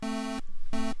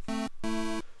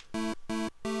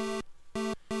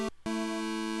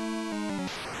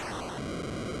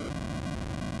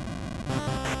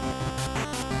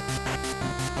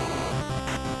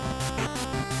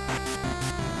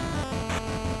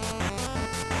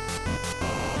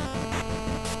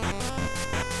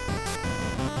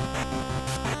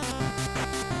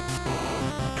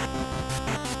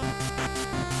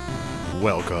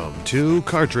Welcome to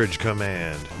Cartridge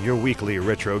Command, your weekly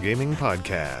retro gaming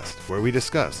podcast, where we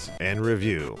discuss and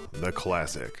review the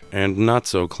classic and not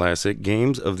so classic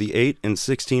games of the 8 and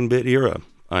 16-bit era.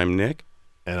 I'm Nick.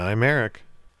 And I'm Eric.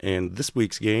 And this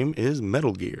week's game is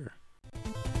Metal Gear.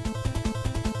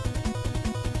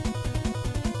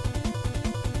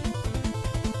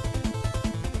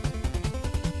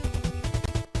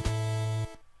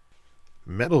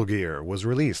 Metal Gear was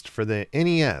released for the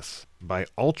NES by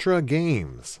Ultra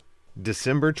Games,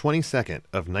 December 22nd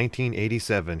of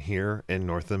 1987 here in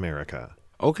North America.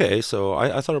 Okay, so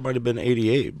I thought it might have been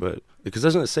 88, but because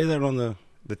doesn't it say that on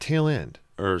the tail end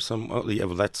or some? Oh, yeah,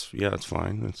 well that's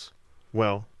fine.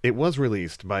 Well, it was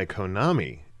released by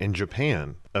Konami in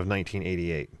Japan of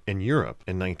 1988 and Europe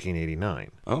in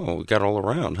 1989. Oh, it got all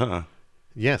around, huh?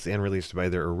 Yes, and released by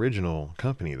their original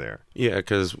company there. Yeah,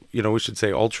 because, we should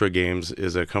say Ultra Games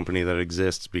is a company that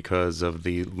exists because of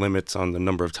the limits on the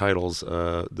number of titles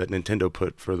that Nintendo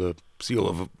put for the seal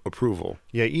of approval.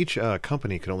 Yeah, each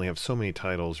company could only have so many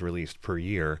titles released per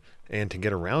year, and to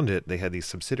get around it, they had these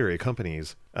subsidiary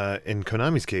companies. In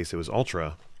Konami's case, it was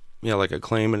Ultra. Yeah, like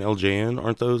Acclaim and LJN,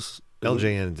 aren't those?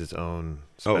 LJN is its own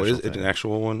special is thing. it an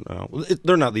actual one?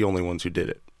 They're not the only ones who did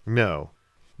it. No.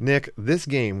 Nick, this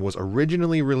game was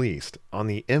originally released on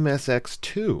the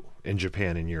MSX2 in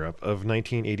Japan and Europe of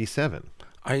 1987.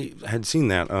 I had seen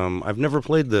that. I've never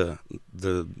played the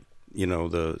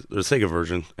Sega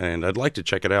version, and I'd like to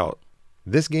check it out.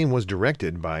 This game was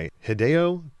directed by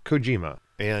Hideo Kojima,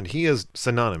 and he is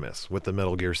synonymous with the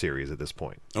Metal Gear series at this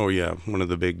point. Oh yeah, one of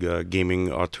the big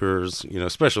gaming auteurs,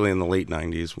 especially in the late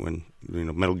 90s when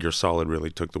Metal Gear Solid really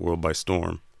took the world by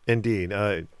storm. Indeed.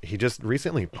 He just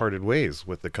recently parted ways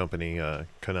with the company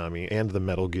Konami and the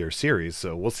Metal Gear series,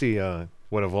 so we'll see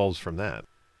what evolves from that.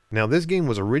 Now, this game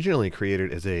was originally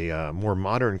created as a more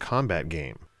modern combat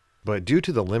game, but due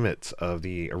to the limits of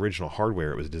the original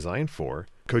hardware it was designed for,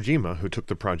 Kojima, who took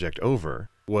the project over,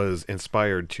 was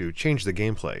inspired to change the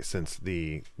gameplay since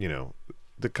the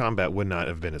combat would not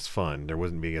have been as fun. There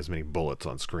wouldn't be as many bullets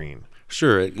on screen.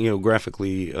 Sure,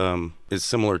 graphically is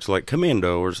similar to like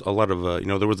Commando, or a lot of,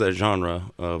 there was that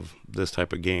genre of this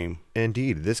type of game.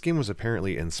 Indeed, this game was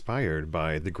apparently inspired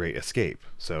by The Great Escape,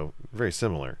 so very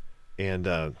similar. And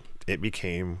it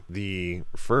became the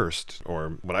first,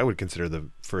 or what I would consider the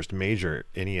first major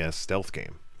NES stealth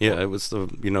game. Yeah, it was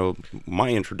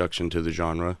my introduction to the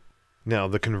genre. Now,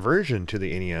 the conversion to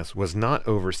the NES was not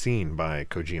overseen by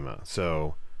Kojima,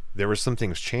 so there were some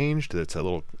things changed that's a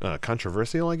little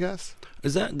controversial, I guess.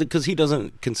 Is that because he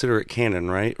doesn't consider it canon,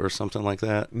 right? Or something like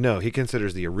that? No, he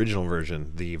considers the original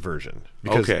version the version.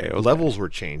 Because levels were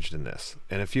changed in this,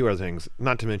 and a few other things,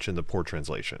 not to mention the poor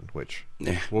translation, which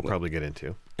we'll probably get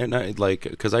into. And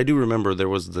because I do remember there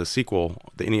was the sequel,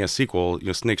 the NES sequel,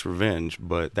 Snake's Revenge,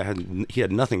 but he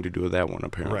had nothing to do with that one,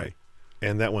 apparently. Right.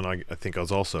 And that one I think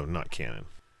was also not canon.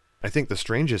 I think the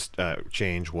strangest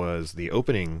change was the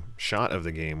opening shot of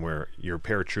the game where you're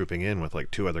paratrooping in with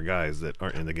like two other guys that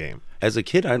aren't in the game. As a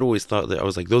kid, I'd always thought that I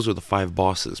was like, those are the 5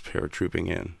 bosses paratrooping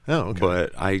in. Oh, okay.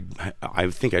 But I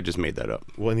think I just made that up.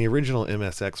 Well, in the original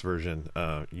MSX version,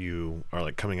 you are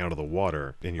like coming out of the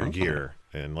water in your gear,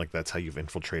 and like that's how you've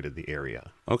infiltrated the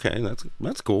area. Okay,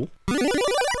 that's cool.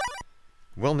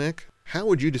 Well, Nick, how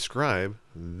would you describe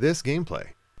this gameplay?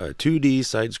 A 2D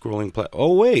side-scrolling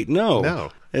Oh, wait, no.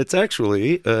 No. It's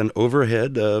actually an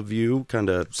overhead view kind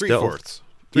of stealth.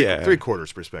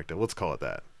 Three-quarters perspective. Let's call it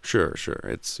that. Sure.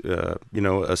 It's,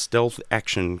 a stealth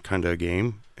action kind of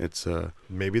game. It's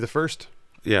maybe the first.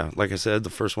 Yeah, like I said, the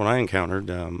first one I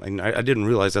encountered. And I didn't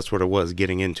realize that's what it was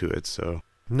getting into it, so.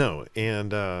 No,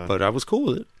 and... but I was cool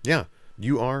with it. Yeah.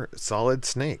 You are Solid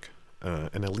Snake,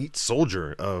 an elite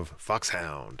soldier of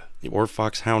Foxhound. Or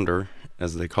Foxhounder,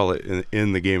 as they call it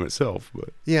in the game itself. But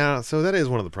yeah, so that is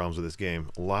one of the problems with this game.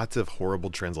 Lots of horrible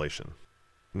translation.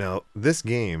 Now, this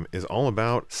game is all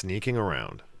about sneaking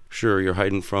around. Sure, you're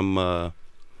hiding from,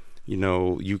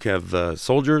 you have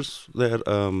soldiers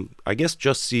that I guess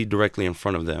just see directly in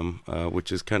front of them,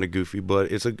 which is kind of goofy,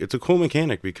 but it's a cool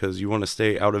mechanic because you want to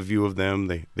stay out of view of them.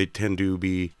 They tend to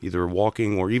be either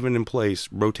walking or even in place,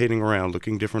 rotating around,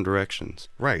 looking different directions.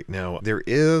 Right. Now, there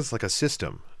is like a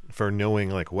system for knowing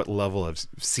like what level of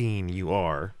scene you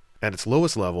are. At its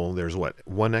lowest level, there's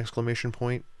one exclamation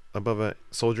point above a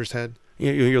soldier's head?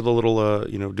 Yeah, you hear the little,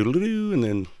 doodle-doo, and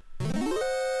then...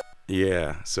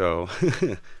 Yeah, so...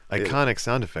 Iconic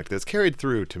sound effect that's carried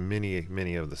through to many,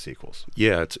 many of the sequels.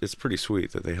 Yeah, it's pretty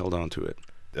sweet that they held on to it.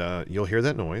 You'll hear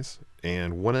that noise,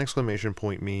 and one exclamation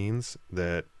point means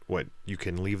that, you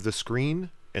can leave the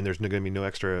screen, and there's going to be no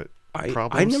extra I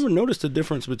problems. never noticed a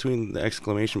difference between the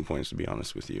exclamation points, to be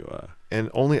honest with you. And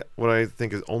only what I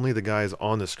think is only the guys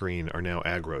on the screen are now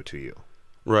aggro to you.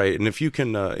 Right, and if you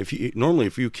can, if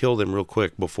you kill them real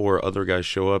quick before other guys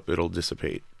show up, it'll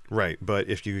dissipate. Right, but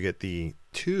if you get the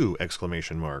 2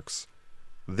 exclamation marks,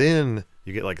 then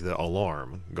you get like the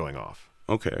alarm going off.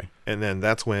 Okay. And then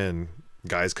that's when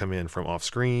guys come in from off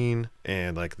screen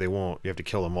and like you have to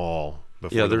kill them all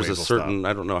before Yeah, the there's a waves will certain, stop.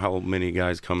 I don't know how many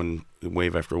guys come in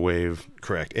wave after wave.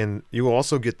 Correct. And you will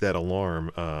also get that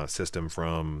alarm system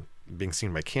from being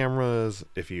seen by cameras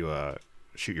if you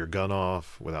shoot your gun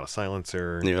off without a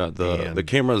silencer. Yeah, the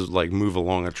cameras like move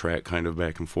along a track kind of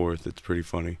back and forth. It's pretty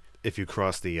funny. If you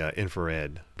cross the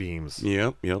infrared beams,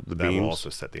 Yep, the that beams. will also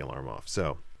set the alarm off.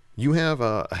 So you have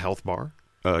a health bar.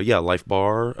 Yeah, life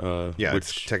bar. Yeah, which,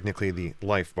 it's technically the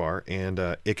life bar, and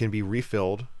it can be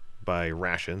refilled by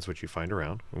rations, which you find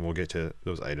around, and we'll get to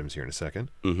those items here in a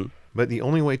second. mm-hmm. But the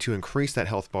only way to increase that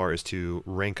health bar is to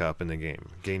rank up in the game,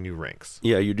 gain new ranks.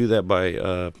 Yeah, you do that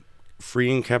by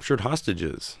freeing captured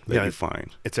hostages that you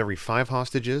find. It's every 5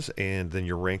 hostages, and then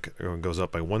your rank goes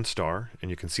up by 1 star,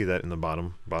 and you can see that in the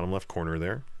bottom left corner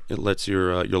there. It lets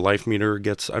your life meter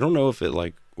gets. I don't know if it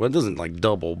like. Well, it doesn't like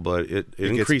double, but it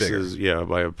increases. Yeah,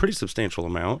 by a pretty substantial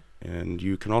amount, and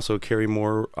you can also carry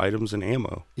more items and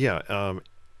ammo. Yeah,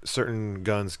 certain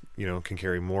guns can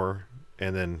carry more,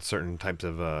 and then certain types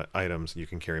of items you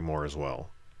can carry more as well.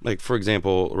 Like, for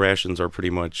example, rations are pretty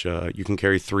much, you can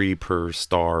carry 3 per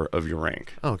star of your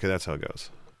rank. Oh, okay, that's how it goes.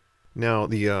 Now,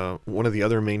 the one of the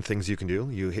other main things you can do,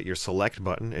 you hit your select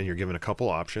button, and you're given a couple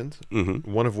options,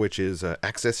 Mm-hmm. one of which is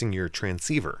accessing your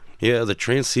transceiver. Yeah, the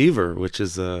transceiver, which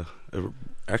is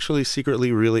actually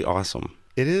secretly really awesome.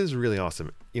 It is really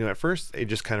awesome. At first, it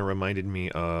just kind of reminded me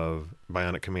of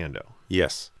Bionic Commando,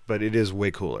 Yes. but it is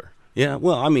way cooler. Yeah,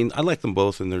 well, I mean, I like them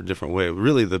both in their different way.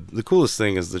 Really, the coolest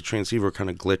thing is the transceiver kind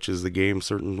of glitches the game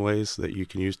certain ways that you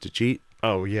can use to cheat.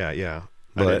 Oh, yeah, yeah.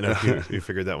 I But- didn't know if you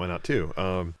figured that one out, too.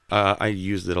 I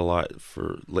used it a lot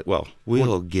for, well,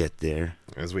 we'll get there.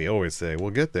 As we always say,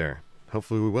 we'll get there.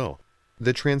 Hopefully we will.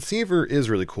 The transceiver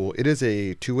is really cool. It is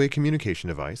a 2-way communication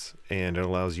device, and it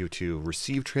allows you to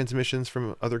receive transmissions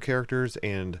from other characters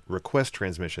and request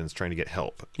transmissions trying to get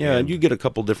help. Yeah, and you get a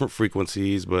couple different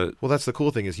frequencies, but Well, that's the cool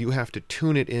thing is you have to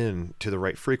tune it in to the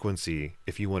right frequency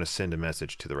if you want to send a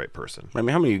message to the right person. I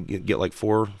mean, how many you get? Like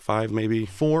 4, 5 maybe?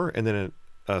 4, and then at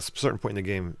a certain point in the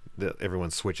game, everyone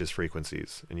switches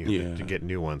frequencies, and you have to get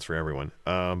new ones for everyone.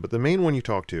 But the main one you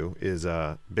talk to is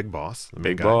Big Boss. The main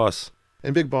Big guy. Boss.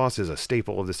 And Big Boss is a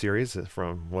staple of the series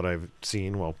from what I've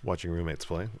seen while watching roommates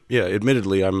play. Yeah,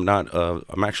 admittedly, I'm not.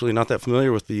 I'm actually not that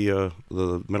familiar with the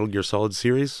Metal Gear Solid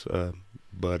series,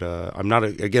 but I'm not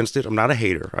against it. I'm not a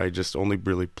hater. I just only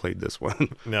really played this one.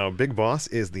 Now, Big Boss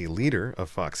is the leader of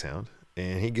Foxhound,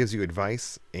 and he gives you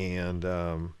advice, and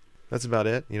that's about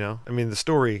it. I mean, the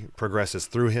story progresses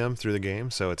through him through the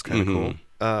game, so it's kind of cool.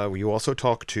 You also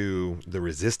talk to the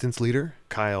Resistance leader,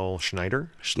 Kyle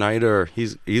Schneider. Schneider,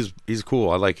 he's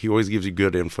cool. He always gives you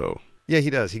good info. Yeah,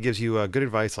 he does. He gives you good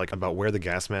advice, like about where the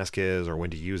gas mask is or when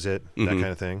to use it, that kind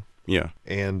of thing. Yeah.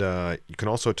 And you can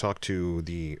also talk to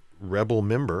the Rebel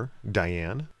member,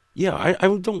 Diane. Yeah, I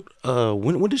don't.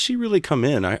 When does she really come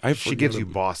in? She gives you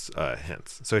boss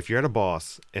hints. So if you're at a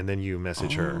boss and then you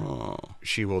message her,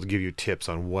 she will give you tips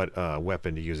on what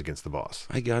weapon to use against the boss.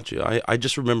 I got you. I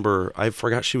just remember I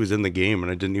forgot she was in the game,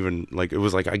 and I didn't even it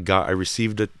was like I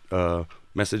received a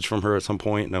message from her at some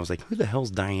point, and I was like, who the hell's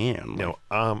Diane? No,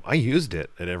 I used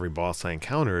it at every boss I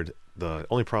encountered. The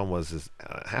only problem was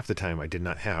half the time I did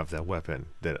not have that weapon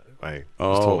that I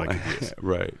was told I could use.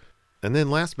 Right. And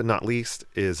then last but not least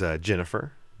is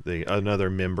Jennifer, another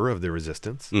member of the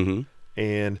Resistance. Mm-hmm.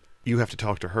 And you have to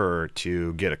talk to her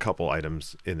to get a couple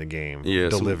items in the game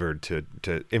delivered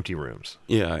to empty rooms.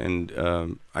 Yeah,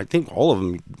 and I think all of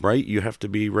them, right? You have to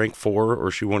be rank 4 or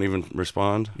she won't even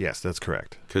respond. Yes, that's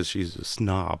correct. Because she's a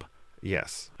snob.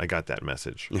 Yes, I got that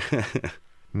message.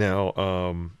 Now,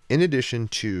 in addition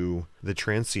to the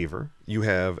transceiver, you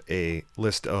have a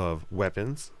list of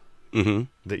weapons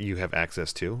that you have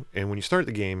access to. And when you start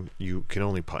the game, you can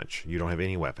only punch. You don't have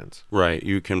any weapons. Right.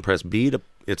 You can press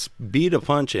it's B to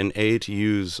punch and A to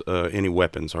use any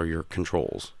weapons are your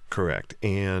controls. Correct.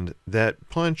 And that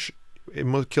punch,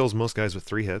 kills most guys with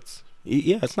 3 hits.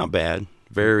 Yeah, it's not bad.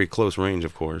 Very close range,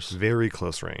 of course. Very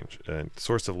close range.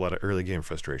 Source of a lot of early game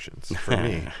frustrations for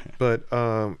me. But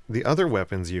the other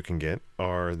weapons you can get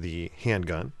are the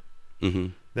handgun. Mm-hmm.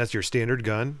 That's your standard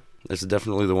gun. That's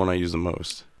definitely the one I use the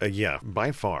most. Yeah,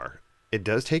 by far. It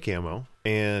does take ammo,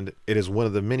 and it is one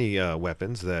of the many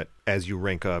weapons that, as you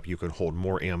rank up, you can hold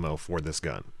more ammo for this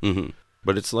gun. Mm-hmm.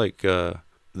 But it's like,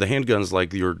 The handgun's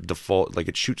like your default, like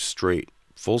it shoots straight,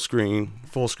 full screen.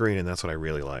 Full screen, and that's what I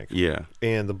really like. Yeah.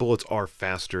 And the bullets are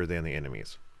faster than the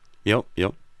enemies. Yep.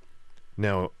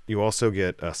 Now, you also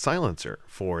get a silencer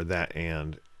for that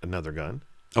and another gun.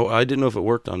 Oh, I didn't know if it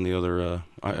worked on the other,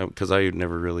 because I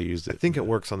never really used it. I think it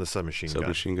works on the submachine gun.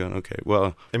 Submachine gun, okay.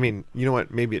 Well, I mean, you know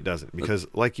what? Maybe it doesn't, because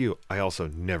like you, I also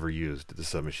never used the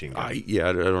submachine gun. I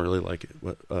don't really like it.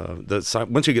 But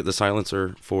once you get the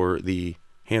silencer for the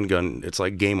handgun, it's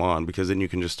like game on, because then you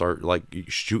can just start like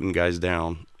shooting guys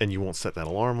down. And you won't set that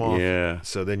alarm off. Yeah.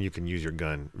 So then you can use your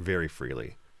gun very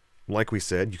freely. Like we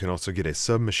said, you can also get a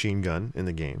submachine gun in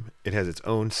the game. It has its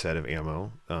own set of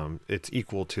ammo. It's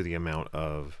equal to the amount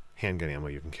of handgun ammo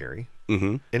you can carry.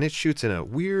 Mm-hmm. And it shoots in a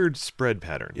weird spread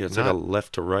pattern. Yeah, it's like a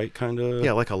left to right kind of.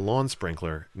 Yeah, like a lawn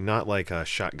sprinkler, not like a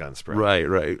shotgun spread.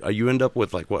 Right. You end up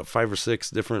with like, 5 or 6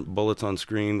 different bullets on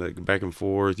screen, like back and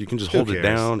forth. You can just Who hold it cares?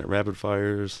 down at rapid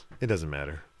fires. It doesn't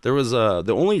matter. There was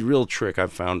the only real trick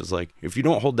I've found is like if you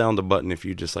don't hold down the button, if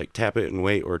you just like tap it and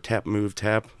wait, or tap, move,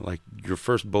 tap, like your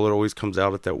first bullet always comes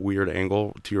out at that weird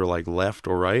angle to your like left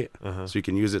or right. Uh-huh. So you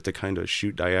can use it to kind of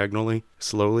shoot diagonally,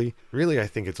 slowly. Really, I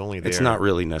think it's only there. It's not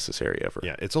really necessary ever.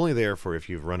 Yeah, it's only there for if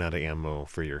you've run out of ammo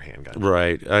for your handgun.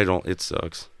 Right. It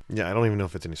sucks. Yeah, I don't even know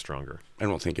if it's any stronger. I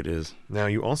don't think it is. Now,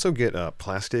 you also get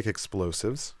plastic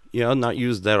explosives. Yeah, not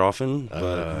used that often,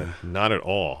 but Not at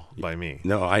all by me.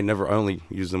 no, I only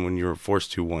use them when you were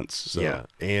forced to once. So. Yeah,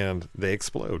 and they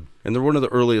explode. And they're one of the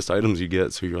earliest items you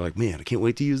get, so you're like, man, I can't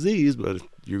wait to use these, but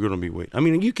you're going to be waiting. I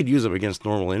mean, you could use them against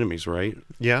normal enemies, right?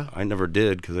 Yeah, I never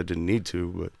did because I didn't need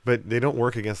to, but they don't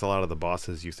work against a lot of the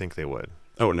bosses you think they would.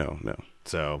 Oh, no.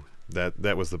 So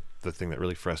that was the thing that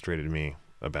really frustrated me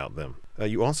about them.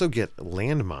 You also get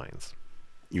landmines,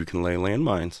 You can lay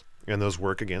landmines. and those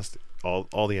work against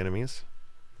all the enemies.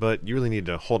 But you really need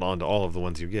to hold on to all of the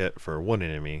ones you get for one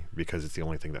enemy because it's the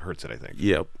only thing that hurts it, I think.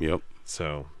 Yep.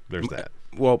 So there's that.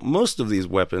 Well, most of these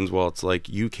weapons, well, it's like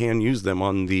you can use them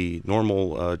on the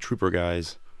normal trooper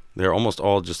guys. They're almost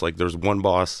all just like there's one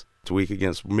boss. It's weak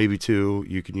against maybe 2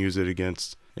 you can use it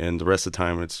against, and the rest of the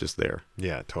time it's just there.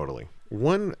 Yeah, totally.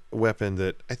 One weapon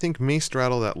that I think may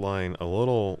straddle that line a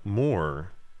little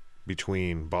more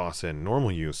between boss and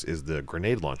normal use is the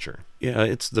grenade launcher. Yeah,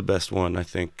 it's the best one, I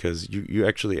think, because you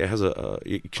actually, it has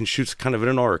it can shoot kind of in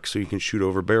an arc, so you can shoot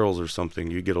over barrels or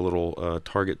something. You get a little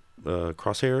target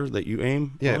crosshair that you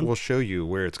aim Yeah, on. it will show you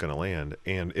where it's going to land,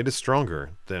 and it is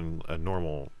stronger than a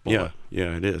normal bullet.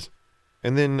 Yeah, it is.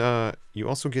 And then you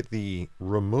also get the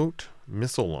remote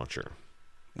missile launcher.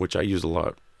 Which I use a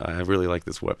lot. I really like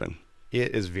this weapon.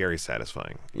 It is very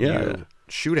satisfying. Yeah. You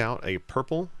shoot out a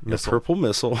purple A missile, purple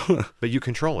missile. but you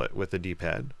control it with the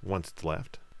D-pad once it's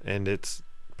left, and it's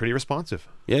pretty responsive.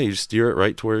 Yeah, you steer it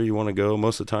right to where you want to go.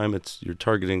 Most of the time, you're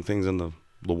targeting things in the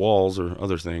walls or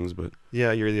other things, but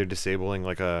Yeah, you're either disabling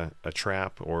like a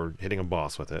trap or hitting a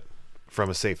boss with it from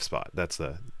a safe spot. That's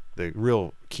the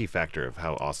real key factor of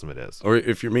how awesome it is. or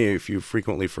if you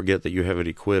frequently forget that you have it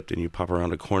equipped and you pop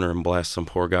around a corner and blast some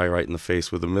poor guy right in the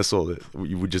face with a missile that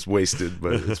you would just wasted,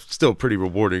 but it's still pretty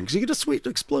rewarding because you get a sweet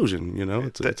explosion.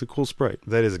 It's a cool sprite.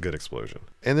 That is a good explosion.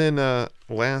 And then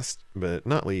last but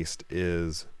not least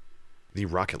is the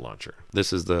rocket launcher.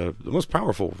 This is the most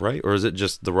powerful, right? Or is it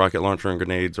just the rocket launcher and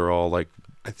grenades are all like?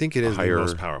 I think it is the higher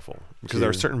most powerful because there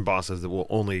are tier. certain bosses that will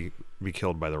only be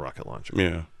killed by the rocket launcher.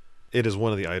 Yeah. It is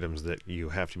one of the items that you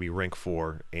have to be rank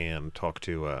 4 and talk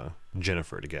to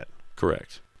Jennifer to get.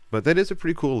 Correct. But that is a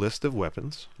pretty cool list of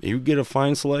weapons. You get a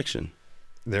fine selection.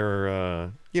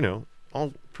 They're,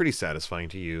 all pretty satisfying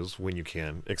to use when you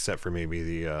can, except for maybe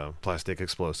the plastic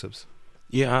explosives.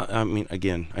 Yeah, I mean,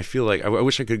 again, I feel like I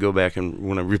wish I could go back and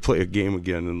when I replay a game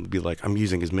again and be like, I'm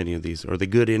using as many of these. Are they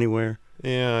good anywhere?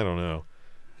 Yeah, I don't know.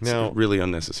 It's Now, really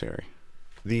unnecessary.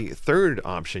 the third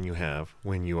option you have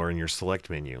when you are in your select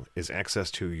menu is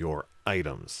access to your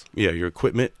items. Yeah, your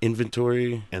equipment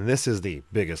inventory. And this is the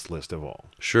biggest list of all.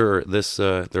 Sure, there's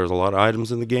a lot of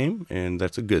items in the game, and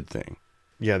that's a good thing.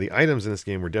 Yeah, the items in this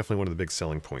game were definitely one of the big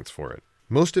selling points for it.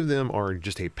 Most of them are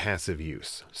just a passive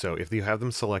use. So if you have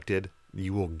them selected,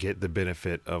 you will get the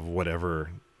benefit of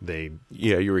whatever they...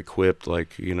 Yeah, you're equipped,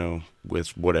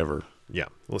 with whatever. Yeah,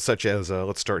 well, such as,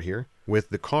 let's start here with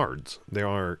the cards. There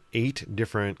are 8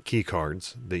 different key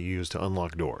cards that you use to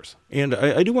unlock doors. And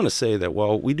I do want to say that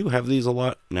while we do have these a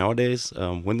lot nowadays,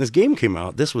 when this game came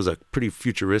out, this was a pretty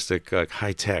futuristic,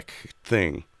 high-tech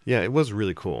thing. Yeah, it was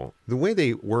really cool. The way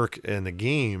they work in the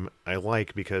game, I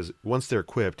like because once they're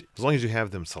equipped, as long as you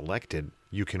have them selected,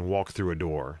 you can walk through a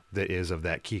door that is of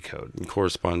that key code.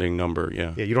 Corresponding number,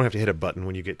 yeah. Yeah, you don't have to hit a button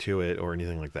when you get to it or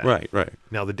anything like that. Right, right.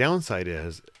 Now, the downside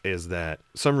is that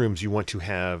some rooms you want to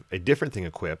have a different thing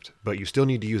equipped, but you still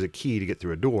need to use a key to get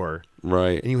through a door,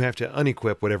 Right. and you have to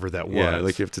unequip whatever that was. Yeah,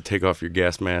 like you have to take off your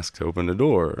gas mask to open the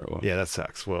door. Yeah, that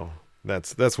sucks. Well,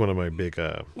 that's one of my big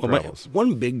problems.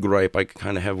 One big gripe I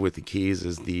kind of have with the keys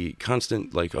is the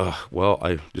constant, like, oh, well,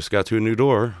 I just got to a new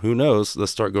door. Who knows?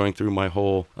 Let's start going through my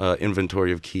whole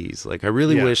inventory of keys. Like, I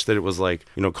really wish that it was like,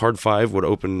 card 5 would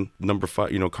open number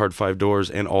 5, card 5 doors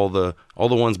and all the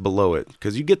ones below it,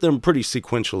 because you get them pretty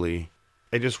sequentially.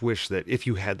 I just wish that if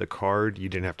you had the card, you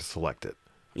didn't have to select it.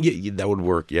 Yeah, that would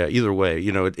work. Yeah, either way,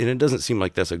 and it doesn't seem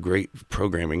like that's a great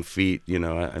programming feat,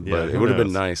 but it would have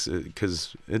been nice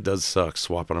because it does suck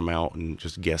swapping them out and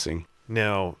just guessing.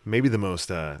 Now, maybe the most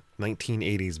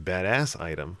 1980s badass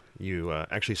item you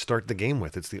actually start the game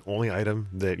with, it's the only item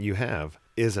that you have,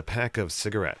 is a pack of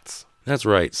cigarettes. That's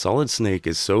right. Solid Snake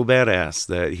is so badass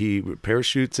that he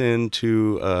parachutes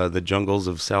into the jungles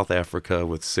of South Africa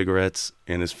with cigarettes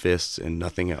in his fists and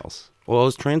nothing else. Well,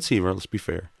 it's transceiver, let's be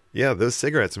fair. Yeah, those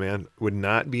cigarettes, man, would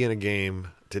not be in a game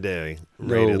today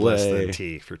rated less than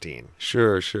T for teen.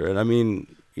 Sure. And I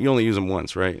mean, you only use them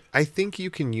once, right? I think you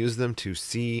can use them to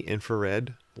see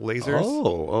infrared lasers.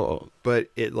 Oh. But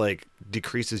it,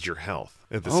 decreases your health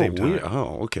at the same time.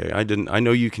 Okay. I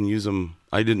know you can use them.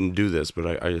 I didn't do this,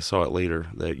 but I saw it later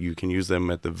that you can use them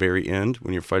at the very end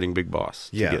when you're fighting Big Boss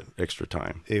to get extra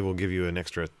time. It will give you an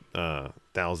extra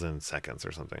 1,000 seconds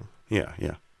or something. Yeah.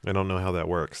 I don't know how that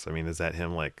works. I mean, is that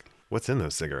him what's in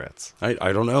those cigarettes? I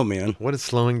don't know, man. What is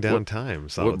slowing down time?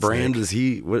 What brand is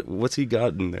he? What's he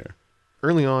got in there?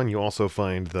 Early on, you also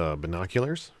find the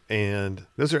binoculars, and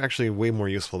those are actually way more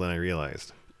useful than I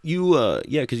realized.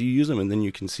 Because you use them and then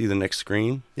you can see the next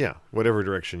screen. Yeah, whatever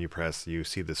direction you press, you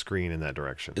see the screen in that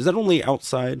direction. Is that only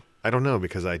outside? I don't know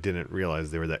because I didn't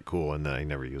realize they were that cool and then I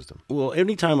never used them. Well,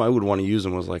 anytime I would want to use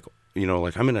them was like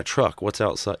I'm in a truck. What's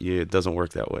outside? Yeah, it doesn't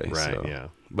work that way. Right, so. Yeah.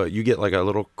 But you get like a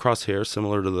little crosshair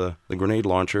similar to the grenade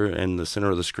launcher in the center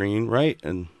of the screen, right?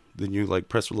 And then you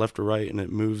press left or right and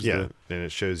it moves. Yeah, and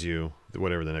it shows you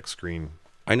whatever the next screen.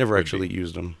 I never actually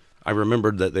used them. I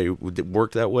remembered that they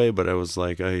worked that way, but I was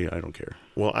like, I don't care.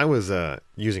 Well, I was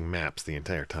using maps the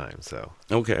entire time, so.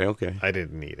 Okay. I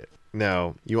didn't need it.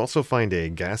 Now, you also find a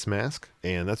gas mask,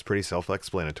 and that's pretty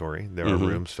self-explanatory. There are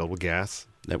rooms filled with gas.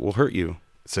 That will hurt you.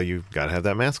 So you've got to have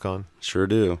that mask on. Sure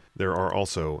do. There are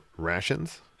also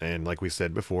rations, and like we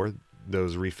said before,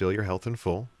 those refill your health in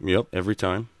full. Yep, every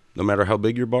time, no matter how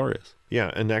big your bar is.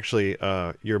 Yeah, and actually,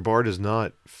 your bar does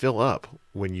not fill up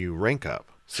when you rank up.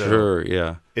 So sure,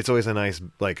 yeah. It's always a nice,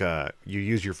 you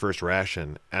use your first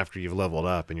ration after you've leveled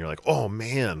up, and you're like, oh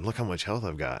man, look how much health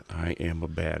I've got. I am a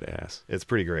badass. It's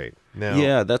pretty great. Now,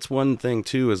 yeah, that's one thing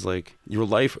too, is your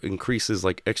life increases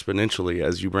exponentially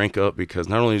as you rank up, because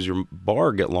not only does your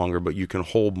bar get longer, but you can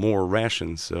hold more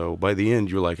rations. So by the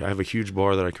end, you're like, I have a huge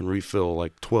bar that I can refill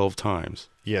 12 times.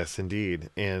 Yes, indeed.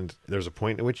 And there's a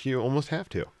point at which you almost have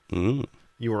to. Mm.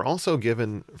 You were also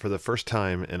given, for the first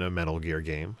time in a Metal Gear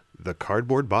game, the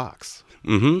cardboard box.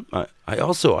 Mm-hmm.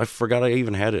 I forgot I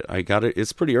even had it. I got it.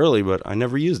 It's pretty early, but I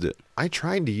never used it. I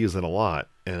tried to use it a lot,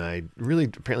 and I really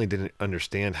apparently didn't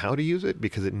understand how to use it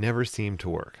because it never seemed to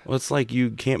work. Well, it's like you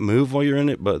can't move while you're in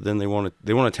it, but then they want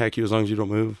to attack you as long as you don't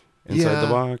move inside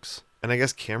the box. And I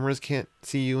guess cameras can't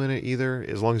see you in it either,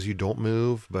 as long as you don't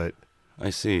move, but...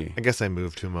 I see. I guess I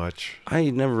moved too much.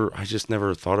 I just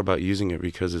never thought about using it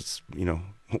because it's,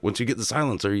 once you get the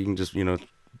silencer, you can just,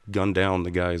 gun down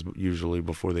the guys usually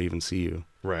before they even see you.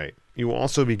 Right. You will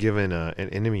also be given an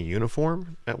enemy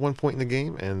uniform at one point in the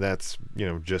game, and that's,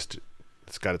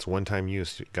 it's got its one-time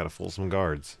use. You got to fool some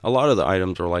guards. A lot of the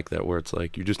items are like that, where it's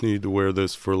like, you just need to wear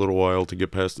this for a little while to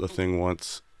get past the thing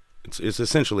once. It's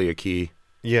essentially a key.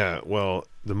 Yeah, well,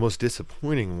 the most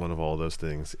disappointing one of all those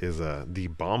things is the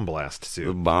bomb blast suit.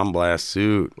 The bomb blast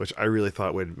suit. Which I really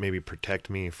thought would maybe protect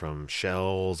me from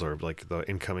shells or the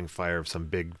incoming fire of some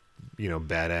big,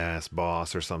 badass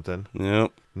boss or something.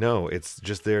 Yep. No, it's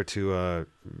just there to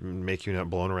make you not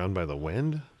blown around by the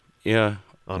wind. Yeah.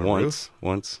 On a roof.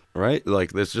 Once, right?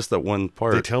 There's just that one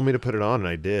part. They tell me to put it on, and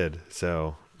I did,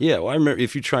 so... Yeah, well, I remember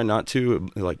if you try not to,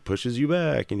 it pushes you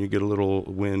back, and you get a little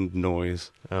wind noise.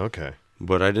 Oh, okay.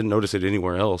 But I didn't notice it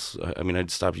anywhere else. I mean, I'd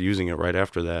stopped using it right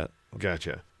after that.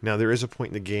 Gotcha. Now, there is a point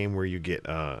in the game where you get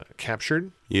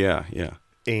captured. Yeah.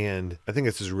 And I think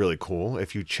this is really cool.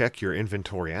 If you check your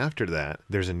inventory after that,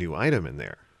 there's a new item in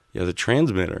there. Yeah, the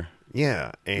transmitter.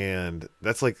 Yeah, and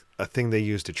that's like a thing they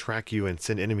use to track you and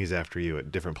send enemies after you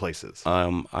at different places.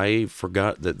 I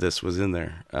forgot that this was in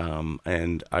there.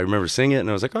 And I remember seeing it and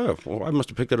I was like, oh, well, I must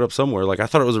have picked it up somewhere. Like I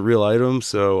thought it was a real item.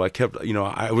 So I kept,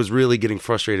 I was really getting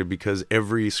frustrated because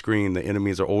every screen, the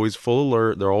enemies are always full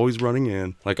alert. They're always running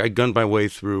in. Like I gunned my way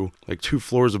through like 2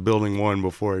 floors of building 1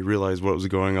 before I realized what was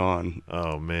going on.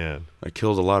 Oh, man. I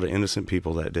killed a lot of innocent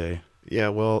people that day. Yeah,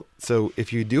 well, so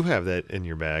if you do have that in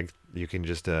your bag, you can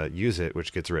just use it,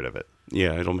 which gets rid of it.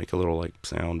 Yeah, it'll make a little like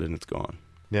sound and it's gone.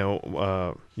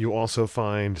 Now, you also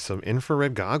find some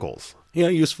infrared goggles. Yeah,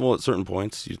 useful at certain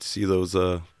points. You see those,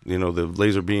 the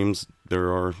laser beams.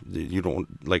 You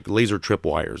don't like laser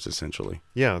tripwires, essentially.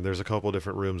 Yeah, there's a couple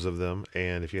different rooms of them,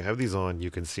 and if you have these on, you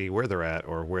can see where they're at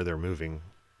or where they're moving.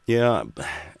 Yeah,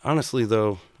 honestly,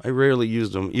 though, I rarely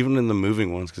used them, even in the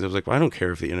moving ones, because I was like, well, I don't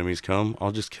care if the enemies come.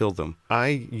 I'll just kill them. I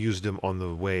used them on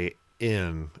the way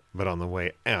in, but on the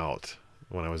way out,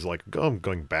 when I was like, I'm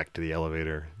going back to the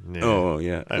elevator. Nah, Oh,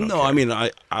 yeah. I don't No, care. I mean,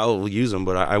 I'll use them,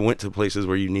 but I went to places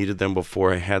where you needed them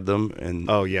before I had them, and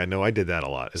Oh, yeah, no, I did that a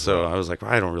lot as so well. I was like,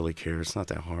 well, I don't really care. It's not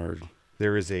that hard.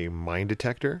 There is a mine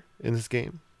detector in this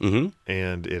game, Mm-hmm.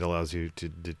 and it allows you to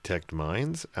detect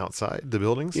mines outside the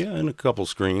buildings. Yeah, and a couple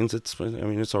screens. It's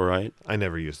all right. I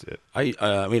never used it. I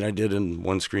did in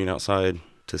one screen outside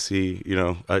to see,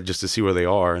 just to see where they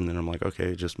are, and then I'm like,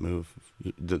 okay, just move.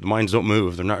 The mines don't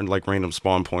move. They're not like random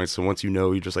spawn points. So once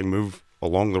you just like move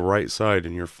along the right side,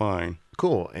 and you're fine.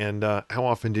 Cool. And how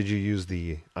often did you use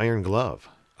the iron glove?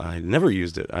 I never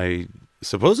used it.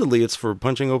 Supposedly it's for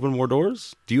punching open more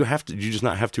doors. Do you just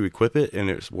not have to equip it and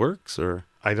it works, or?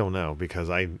 I don't know, because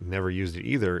I never used it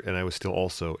either, and I was still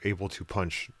also able to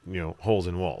punch, holes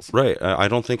in walls. Right. I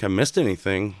don't think I missed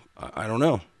anything. I don't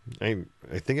know. I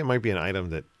think it might be an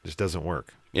item that just doesn't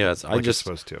work. Yeah, Like it's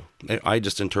supposed to. I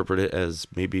just interpret it as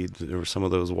maybe there were some of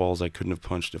those walls I couldn't have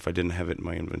punched if I didn't have it in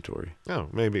my inventory. Oh,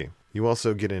 maybe. You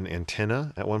also get an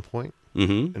antenna at one point,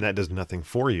 Mm-hmm. and that does nothing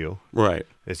for you. Right.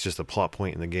 It's just a plot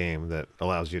point in the game that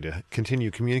allows you to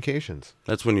continue communications.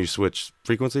 That's when you switch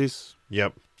frequencies.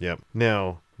 Yep.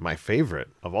 Now, my favorite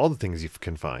of all the things you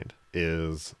can find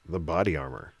is the body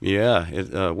armor.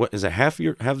 Yeah. What is it? Halves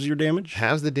your damage?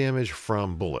 Has the damage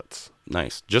from bullets.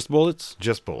 Nice. Just bullets?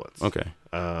 Just bullets. Okay.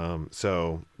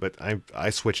 But I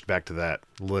switched back to that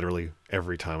literally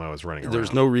every time I was running around.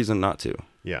 There's no reason not to.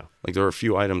 Yeah. Like there are a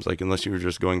few items, like unless you were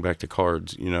just going back to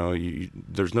cards,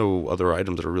 there's no other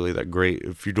items that are really that great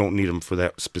if you don't need them for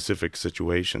that specific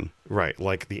situation. Right,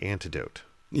 like the antidote.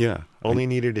 Yeah. Only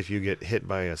needed if you get hit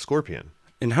by a scorpion.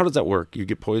 And how does that work? You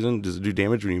get poisoned? Does it do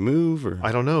damage when you move? Or?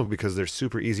 I don't know, because they're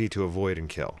super easy to avoid and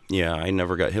kill. Yeah, I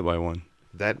never got hit by one.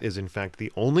 That is, in fact,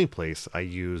 the only place I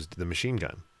used the machine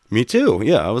gun. Me too.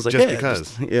 Yeah, I was like, Just hey,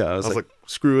 because. I was like,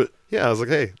 screw it. Yeah, I was like,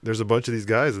 hey, there's a bunch of these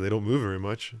guys and they don't move very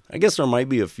much. I guess there might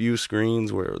be a few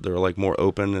screens where they're like more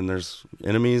open and there's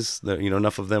enemies that,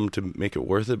 enough of them to make it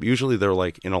worth it. But usually they're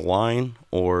like in a line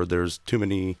or there's too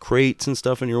many crates and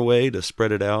stuff in your way to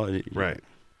spread it out. Right.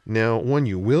 Now, one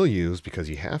you will use because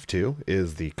you have to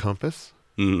is the compass.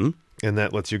 Mm-hmm. And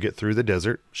that lets you get through the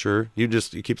desert. Sure.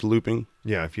 It keeps looping,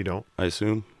 Yeah, if you don't. I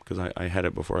assume, because I had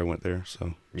it before I went there.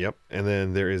 So. Yep. And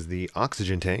then there is the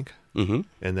oxygen tank. Mm-hmm.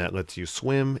 And that lets you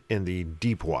swim in the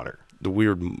deep water. The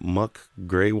weird muck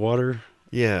gray water.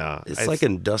 Yeah. It's like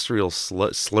industrial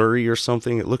slurry or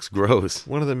something. It looks gross.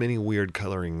 one of the many weird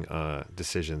coloring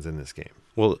decisions in this game.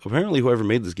 Well, apparently whoever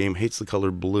made this game hates the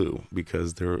color blue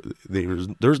because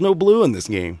there's no blue in this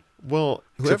game. Well,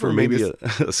 Except whoever for made maybe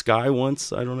this... a sky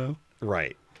once. I don't know.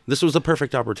 Right. This was the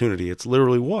perfect opportunity. It's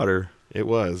literally water. It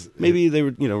was. Maybe they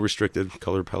were, restricted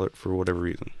color palette for whatever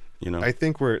reason. I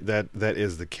think that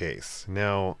is the case.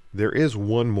 Now, there is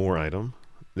one more item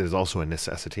that is also a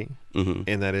necessity, Mm-hmm.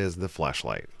 and that is the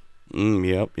flashlight.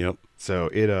 Yep. So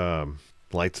it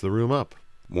lights the room up.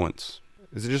 Once.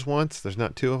 Is it just once? There's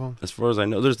not two of them? As far as I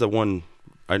know, there's the one.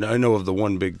 I know of the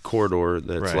one big corridor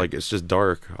that's Right. like it's just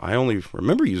dark. I only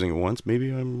remember using it once. Maybe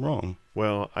I'm wrong.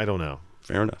 Well, I don't know.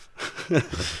 Fair enough.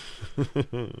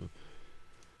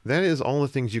 That is all the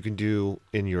things you can do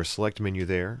in your select menu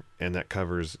there, and that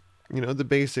covers, the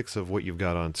basics of what you've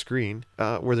got on screen.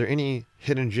 Were there any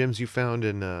hidden gems you found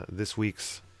in this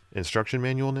week's instruction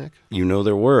manual, Nick?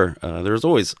 There were. There's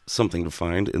always something to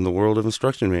find in the world of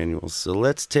instruction manuals. So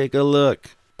let's take a look.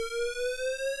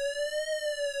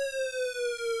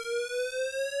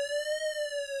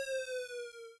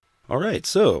 All right,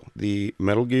 so the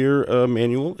Metal Gear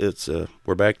manual,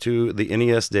 we're back to the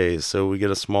NES days. So we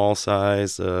get a small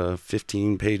size,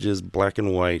 15 pages, black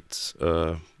and white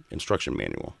instruction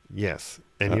manual. Yes.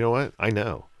 And you know what? I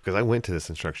know, because I went to this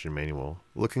instruction manual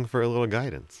looking for a little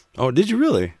guidance. Oh, did you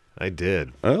really? I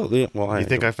did. Oh, yeah. Well, You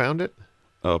think I found it?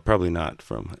 Oh, probably not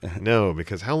from. No,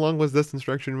 because how long was this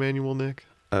instruction manual, Nick?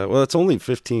 Well, it's only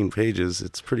 15 pages.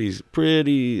 It's pretty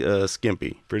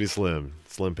skimpy. Pretty slim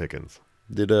pickings.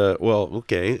 Well,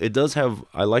 okay. It does have.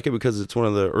 I like it because it's one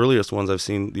of the earliest ones I've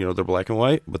seen. You know, they're black and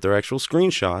white, but they're actual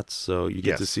screenshots, so you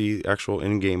get to see actual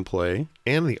in-game play.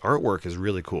 And the artwork is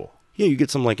really cool. Yeah, you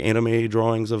get some like anime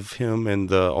drawings of him and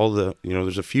all the. You know,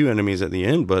 there's a few enemies at the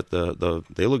end, but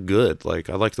they look good. Like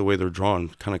I like the way they're drawn,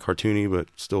 kind of cartoony, but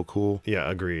still cool. Yeah,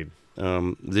 agreed.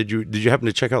 Did you happen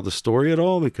to check out the story at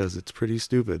all? Because it's pretty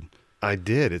stupid. I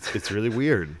did. It's really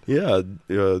weird. Yeah,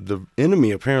 the enemy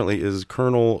apparently is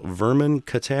Colonel Vermin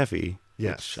Katafi.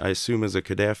 Yes, which I assume is a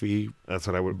Gaddafi. That's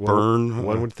what I would burn.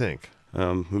 One would think.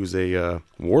 Who's a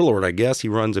warlord, I guess. He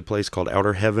runs a place called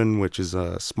Outer Heaven, which is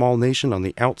a small nation on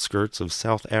the outskirts of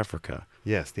South Africa.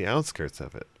 Yes, the outskirts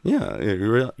of it. Yeah,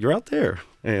 you're out there,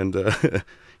 and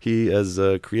he has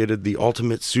created the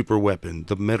ultimate super weapon,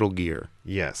 the Metal Gear.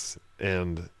 Yes,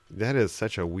 and that is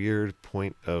such a weird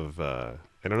point of.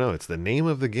 I don't know. It's the name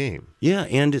of the game. Yeah,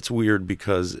 and it's weird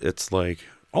because it's like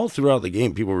all throughout the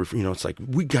game, people were, it's like,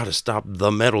 we got to stop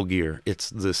the Metal Gear. It's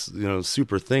this,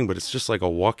 super thing, but it's just like a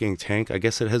walking tank. I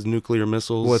guess it has nuclear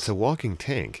missiles. Well, it's a walking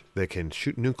tank that can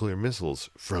shoot nuclear missiles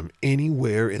from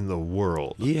anywhere in the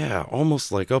world. Yeah,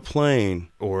 almost like a plane.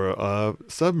 Or a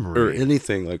submarine. Or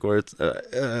anything, like where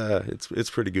it's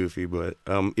pretty goofy. But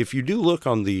if you do look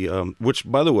on the, which,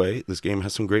 by the way, this game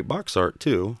has some great box art,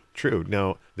 too. True.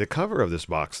 Now, the cover of this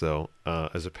box, though,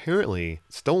 is apparently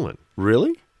stolen.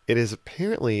 Really? It is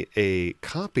apparently a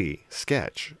copy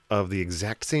sketch of the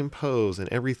exact same pose and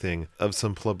everything of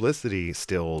some publicity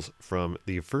stills from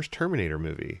the first Terminator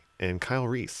movie and Kyle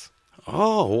Reese.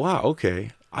 Oh, wow.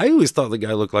 Okay. I always thought the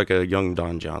guy looked like a young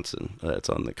Don Johnson that's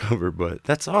on the cover, but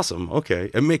that's awesome.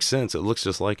 Okay. It makes sense. It looks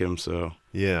just like him. So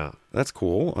yeah, that's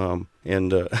cool.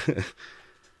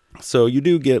 So you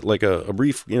do get like a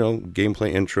brief,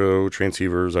 gameplay intro,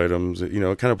 transceivers, items. It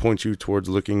kind of points you towards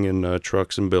looking in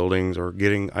trucks and buildings or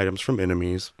getting items from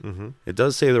enemies. Mm-hmm. It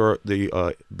does say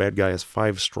the bad guy has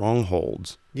 5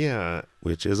 strongholds. Yeah.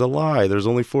 Which is a lie. There's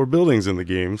only 4 buildings in the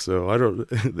game, so I don't.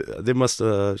 They must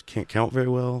can't count very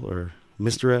well or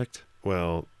misdirect.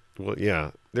 Well,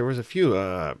 yeah. There was a few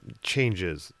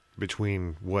changes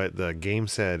between what the game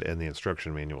said and the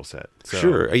instruction manual said. So,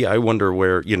 sure. Yeah, I wonder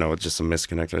where, it's just a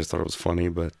misconnect. I just thought it was funny,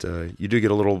 but you do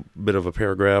get a little bit of a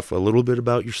paragraph, a little bit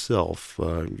about yourself.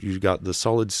 You got the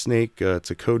Solid Snake. It's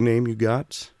a code name you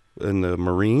got in the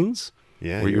Marines.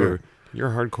 Yeah, you're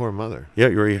a hardcore mother. Yeah,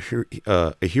 you're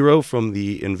a hero from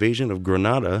the invasion of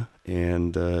Grenada,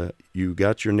 and you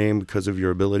got your name because of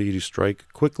your ability to strike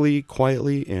quickly,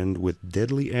 quietly, and with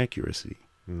deadly accuracy.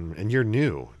 And you're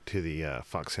new to the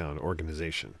Foxhound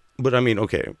organization. But I mean,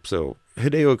 okay, so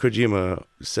Hideo Kojima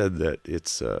said that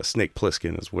it's Snake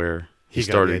Plissken is where he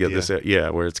started to get this. Yeah,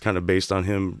 where it's kind of based on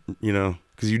him,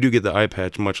 because you do get the eye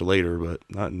patch much later, but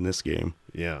not in this game.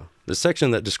 Yeah. The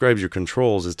section that describes your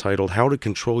controls is titled How to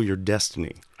Control Your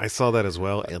Destiny. I saw that as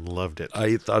well and loved it.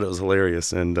 I thought it was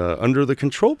hilarious. And under the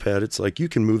control pad, it's like you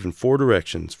can move in 4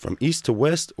 directions, from east to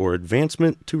west or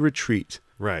advancement to retreat.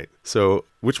 Right. So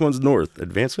which one's north?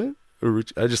 Advancement? Or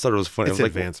I just thought it was funny. It's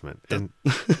advancement. And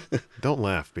don't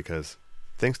laugh, because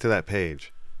thanks to that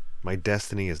page, my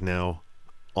destiny is now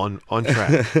on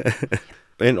track.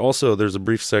 And also, there's a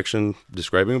brief section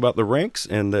describing about the ranks,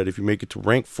 and that if you make it to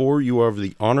rank 4, you are of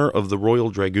the honor of the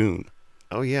Royal Dragoon.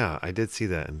 Oh, yeah. I did see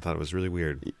that and thought it was really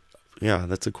weird. Yeah,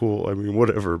 that's a cool,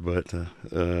 whatever, but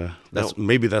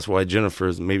maybe that's why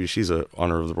maybe she's a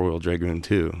honor of the Royal Dragoon,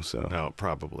 too. So. No,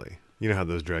 probably. You know how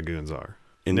those dragoons are.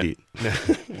 Indeed.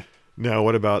 Now,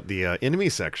 what about the enemy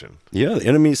section? Yeah, the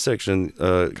enemy section.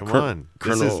 Come on.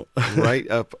 Colonel. This is right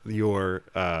up your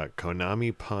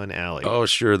Konami pun alley. Oh,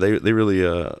 sure. They really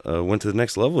went to the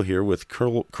next level here with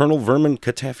Colonel Vermin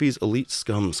Katafi's Elite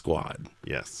Scum Squad.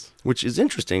 Yes. Which is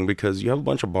interesting because you have a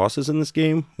bunch of bosses in this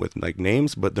game with like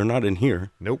names, but they're not in here.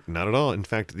 Nope, not at all. In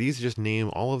fact, these just name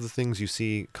all of the things you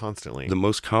see constantly. The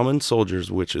most common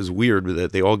soldiers, which is weird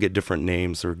that they all get different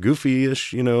names. They're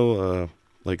goofy-ish,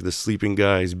 like the sleeping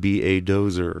guys, B.A.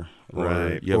 Dozer.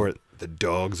 Right. Or the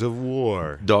Dogs of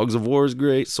War. Dogs of War is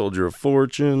great. Soldier of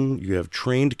Fortune. You have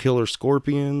trained killer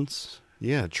scorpions.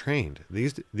 Yeah, trained.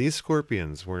 These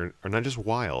scorpions are not just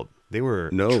wild. They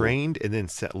were trained and then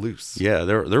set loose. Yeah,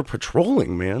 they're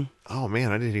patrolling, man. Oh,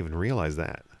 man, I didn't even realize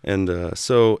that. And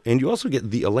and you also get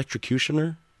the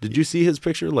Electrocutioner. Did you see his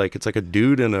picture? Like, it's like a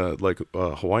dude in a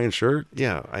Hawaiian shirt.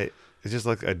 Yeah, It's just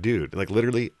like a dude, like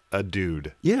literally a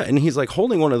dude. Yeah, and he's like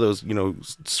holding one of those,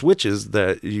 switches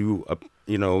that you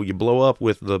blow up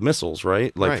with the missiles,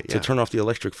 right? Like Right, to yeah. turn off the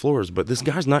electric floors. But this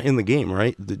guy's not in the game,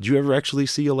 right? Did you ever actually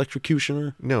see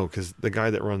Electrocutioner? No, because the guy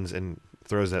that runs and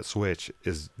throws that switch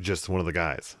is just one of the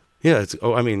guys. Yeah,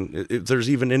 if there's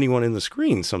even anyone in the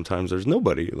screen, sometimes there's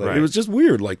nobody. Like, Right. It was just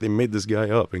weird. Like they made this guy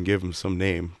up and gave him some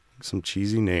name, some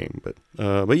cheesy name.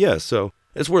 But yeah, so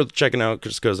it's worth checking out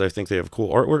just because I think they have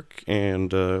cool artwork.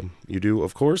 And you do,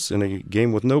 of course, in a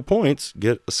game with no points,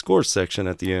 get a score section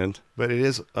at the end. But it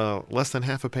is less than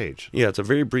half a page. Yeah, it's a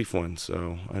very brief one.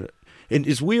 So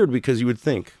it's weird because you would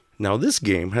think, now this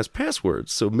game has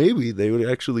passwords, so maybe they would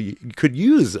actually could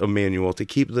use a manual to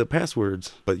keep the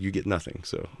passwords, but you get nothing.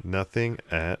 So Nothing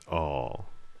at all.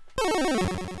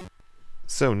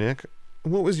 So, Nick,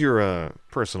 what was your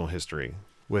personal history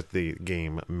with the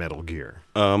game Metal Gear?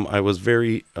 I was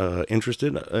very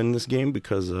interested in this game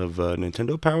because of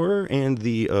Nintendo Power and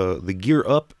the Gear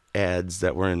Up ads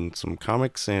that were in some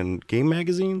comics and game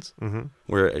magazines,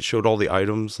 where it showed all the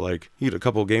items. Like, you had a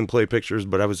couple gameplay pictures,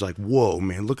 but I was like, whoa,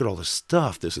 man, look at all this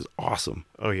stuff. This is awesome.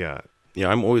 Oh, yeah. Yeah,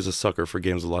 I'm always a sucker for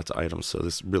games with lots of items, so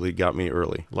this really got me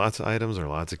early. Lots of items or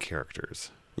lots of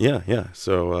characters. Yeah.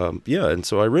 So, and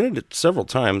so I rented it several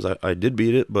times. I did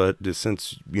beat it, but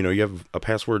since, you have a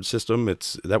password system,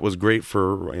 that was great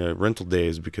for rental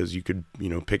days because you could,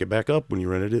 pick it back up when you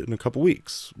rented it in a couple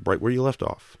weeks, right where you left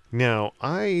off. Now,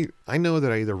 I know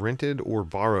that I either rented or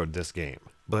borrowed this game,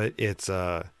 but it's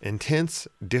intense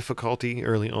difficulty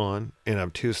early on and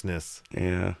obtuseness.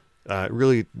 Yeah. It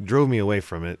really drove me away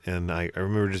from it, and I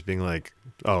remember just being like,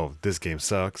 oh, this game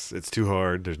sucks. It's too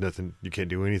hard. There's nothing. You can't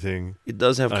do anything. It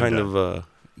does have I'm kind done. of a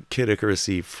Kid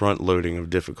Icarus-y front loading of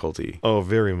difficulty. Oh,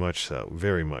 very much so.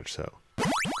 Very much so.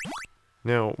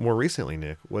 Now, more recently,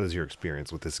 Nick, what has your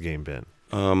experience with this game been?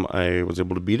 I was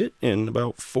able to beat it in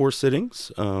about 4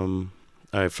 sittings.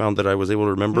 I found that I was able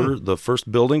to remember the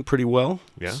first building pretty well.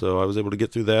 Yeah. So I was able to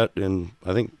get through that in,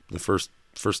 I think, the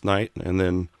first night. And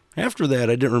then after that,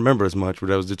 I didn't remember as much,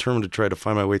 but I was determined to try to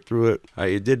find my way through it.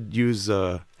 I did use,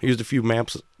 I used a few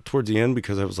maps towards the end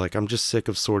because I was like, I'm just sick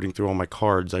of sorting through all my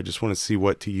cards. I just want to see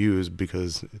what to use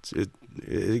because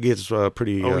it gets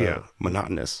pretty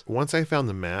monotonous. Once I found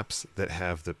the maps that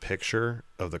have the picture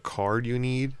of the card you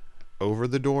need over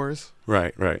the doors,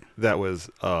 Right. that was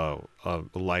a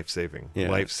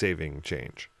life-saving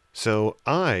change. So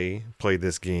I played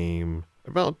this game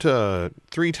about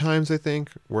 3 times, I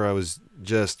think, where I was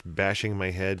just bashing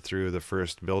my head through the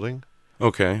first building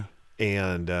Okay.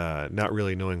 and not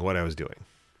really knowing what I was doing.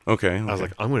 Okay. I was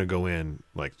like, I'm going to go in,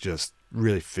 like, just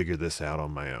really figure this out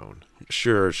on my own.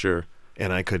 Sure.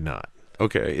 And I could not.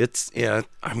 Okay.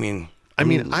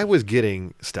 I was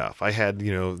getting stuff. I had,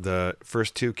 the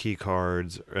first 2 key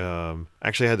cards.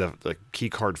 Actually, I had the key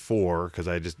card 4 because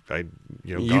I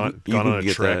gone on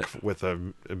a trek with a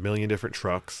million different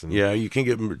trucks. And yeah, you can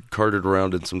get carted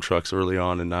around in some trucks early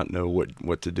on and not know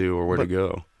what to do or where to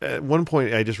go. At one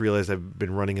point, I just realized I've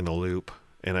been running in a loop,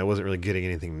 and I wasn't really getting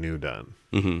anything new done.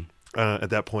 Mm-hmm. At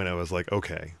that point, I was like,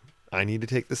 okay, I need to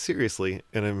take this seriously,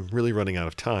 and I'm really running out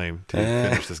of time to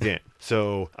finish this game.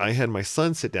 So I had my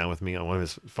son sit down with me on one of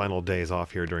his final days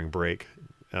off here during break,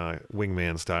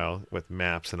 wingman style, with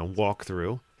maps and a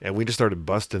walkthrough, and we just started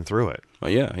busting through it. Oh,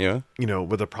 yeah.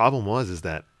 But the problem is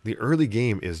that the early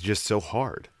game is just so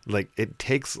hard. Like, it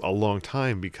takes a long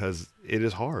time because it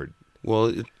is hard.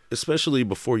 Well, especially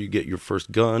before you get your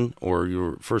first gun or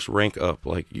your first rank up,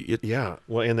 Yeah,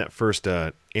 well, and that first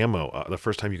ammo, the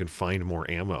first time you can find more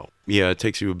ammo. Yeah, it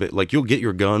takes you a bit. Like, you'll get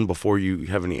your gun before you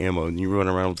have any ammo, and you run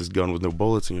around with this gun with no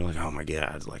bullets, and you're like, oh my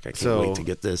god, like I can't wait to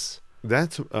get this.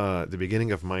 That's the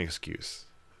beginning of my excuse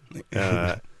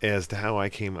as to how I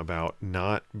came about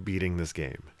not beating this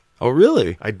game. Oh,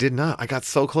 really? I did not. I got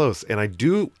so close, and I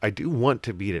do want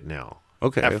to beat it now.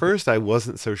 Okay. At first, I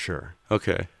wasn't so sure.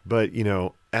 Okay. But,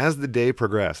 as the day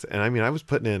progressed, and I was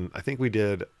putting in, I think we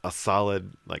did a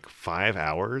solid 5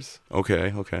 hours.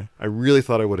 Okay. I really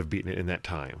thought I would have beaten it in that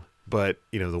time. But,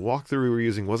 the walkthrough we were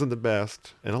using wasn't the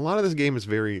best. And a lot of this game is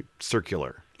very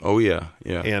circular. Oh, yeah.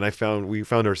 And we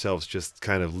found ourselves just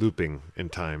kind of looping in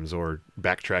times or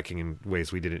backtracking in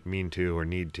ways we didn't mean to or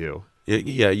need to.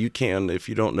 Yeah, you can. If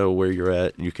you don't know where you're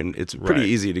at, you can. It's pretty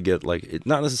easy to get,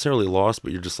 not necessarily lost,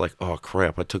 but you're just like, oh,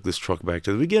 crap, I took this truck back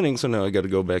to the beginning, so now I got to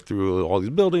go back through all these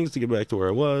buildings to get back to where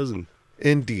I was. And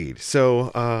Indeed.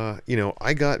 So,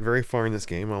 I got very far in this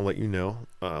game. I'll let you know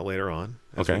later on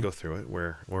as we go through it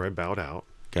where I bowed out.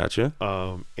 Gotcha.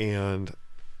 And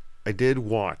I did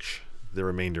watch the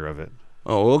remainder of it.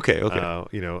 Oh, okay. While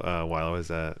I was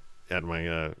at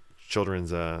my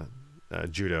children's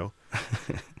judo.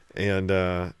 And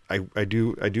I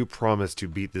do promise to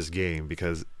beat this game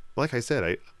because, like I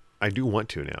said, I do want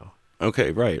to now.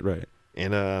 Okay, right, right.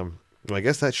 And well, I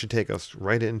guess that should take us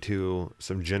right into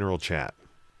some general chat.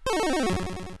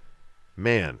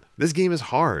 Man, this game is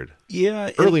hard Yeah,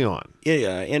 early on.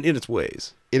 yeah, and in its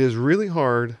ways. It is really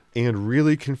hard and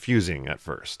really confusing at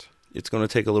first. It's going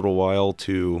to take a little while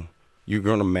you're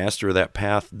going to master that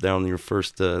path down your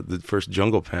the first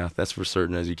jungle path. That's for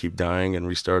certain, as you keep dying and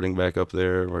restarting back up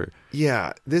there or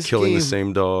Yeah, this killing game the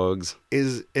same dogs.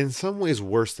 is in some ways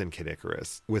worse than Kid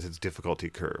Icarus with its difficulty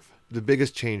curve. The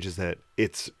biggest change is that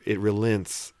it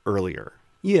relents earlier.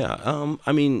 Yeah,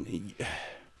 I mean,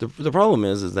 the problem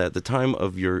is that the time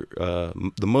of your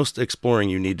the most exploring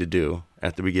you need to do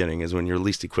at the beginning is when you're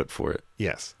least equipped for it.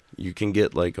 Yes. You can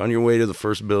get like on your way to the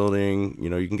first building,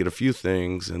 you can get a few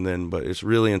things, but it's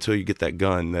really until you get that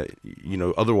gun that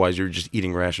otherwise you're just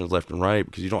eating rations left and right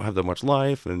because you don't have that much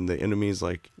life, and the enemies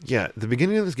like Yeah, the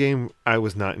beginning of this game I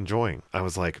was not enjoying. I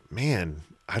was like, man,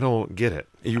 I don't get it.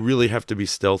 you really have to be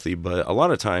stealthy. But a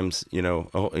lot of times,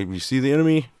 if you see the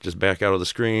enemy, just back out of the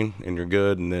screen and you're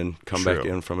good, and then come back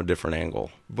True. in from a different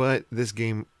angle. But this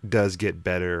game does get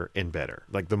better and better.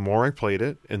 Like the more I played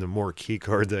it and the more key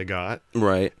cards I got,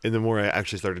 Right. and the more I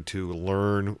actually started to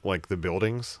learn like the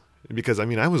buildings. Because I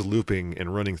mean, I was looping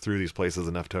and running through these places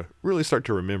enough to really start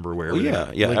to remember where. Well, yeah.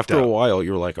 linked After a up. while,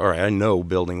 you're like, all right, I know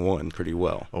building 1 pretty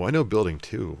well. Oh, I know building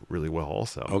 2 really well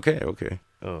also. Okay.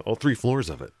 All 3 floors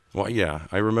of it. Well, yeah,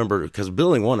 I remember because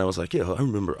building 1, I was like, yeah, I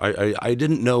remember. I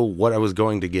didn't know what I was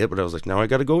going to get, but I was like, now I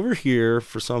got to go over here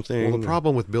for something. Well, the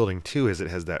problem with building 2 is it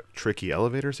has that tricky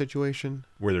elevator situation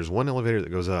where there's one elevator that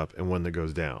goes up and one that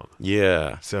goes down.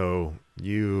 Yeah. So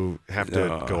you have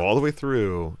to go all the way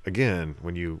through again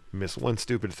when you miss one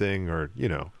stupid thing or.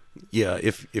 Yeah,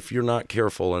 if you're not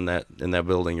careful in that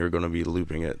building, you're going to be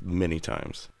looping it many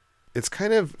times. It's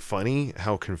kind of funny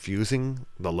how confusing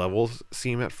the levels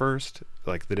seem at first,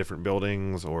 like the different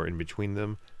buildings or in between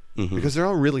them, because they're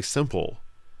all really simple.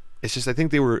 It's just I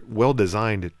think they were well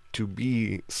designed to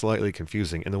be slightly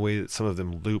confusing in the way that some of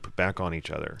them loop back on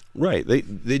each other. Right. They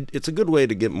it's a good way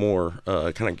to get more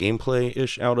kind of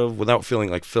gameplay-ish out of without feeling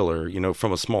like filler,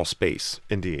 from a small space.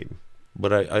 Indeed.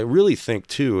 But I really think,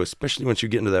 too, especially once you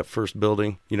get into that first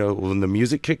building, when the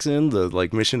music kicks in, the,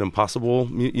 like, Mission Impossible,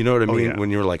 you know what I mean? Yeah. When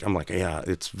you're like, I'm like, yeah,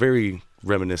 it's very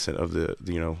reminiscent of the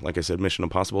like I said, Mission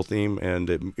Impossible theme, and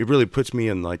it really puts me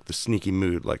in, like, the sneaky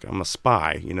mood, like I'm a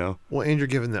spy, Well, and you're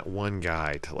given that one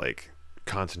guy to, like,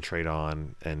 concentrate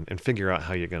on and figure out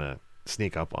how you're going to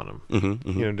sneak up on him.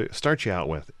 To start you out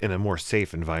with in a more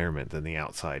safe environment than the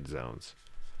outside zones.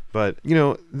 But,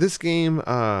 this game...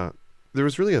 there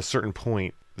was really a certain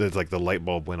point that like the light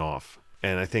bulb went off,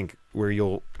 and I think where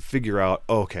you'll figure out,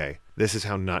 okay, this is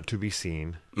how not to be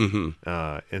seen, and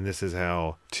this is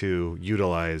how to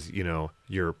utilize,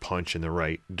 your punch in the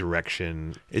right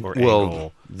direction or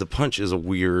angle. The punch is a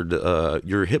weird.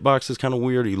 Your hitbox is kind of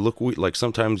weird. You look like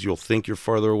sometimes you'll think you're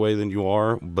farther away than you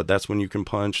are, but that's when you can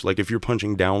punch. Like if you're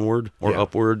punching downward or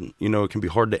upward, it can be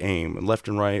hard to aim. And left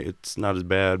and right, it's not as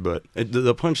bad, but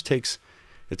the punch takes.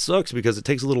 It sucks because it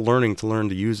takes a little learning to learn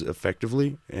to use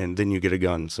effectively, and then you get a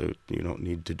gun, so you don't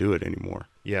need to do it anymore.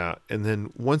 Yeah, and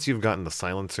then once you've gotten the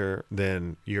silencer,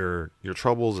 then your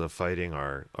troubles of fighting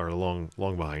are long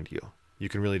behind you. You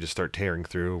can really just start tearing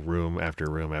through room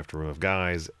after room after room of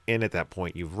guys, and at that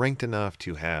point you've ranked enough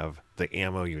to have the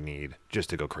ammo you need just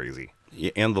to go crazy.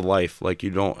 Yeah, and the life, like you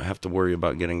don't have to worry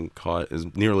about getting caught as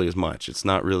nearly as much. It's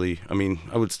not really. I mean,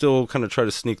 I would still kind of try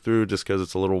to sneak through just because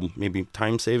it's a little maybe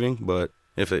time saving, but.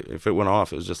 If it went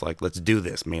off, it was just like, let's do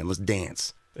this, man. Let's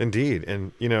dance. Indeed.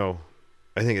 And,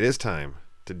 I think it is time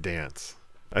to dance.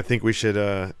 I think we should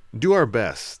do our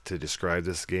best to describe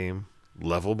this game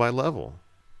level by level.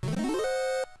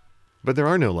 But there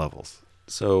are no levels.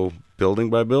 So, building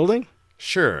by building?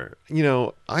 Sure.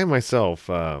 I myself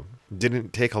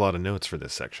didn't take a lot of notes for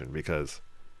this section because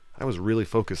I was really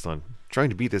focused on trying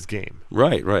to beat this game.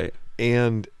 Right.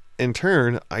 And... in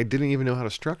turn, I didn't even know how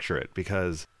to structure it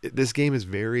because this game is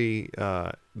very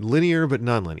linear but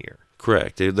non-linear.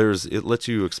 Correct. It lets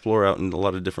you explore out in a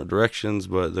lot of different directions,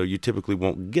 but though you typically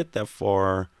won't get that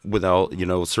far without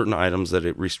certain items that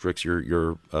it restricts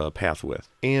your path with.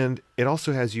 And it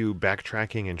also has you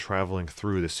backtracking and traveling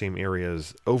through the same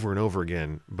areas over and over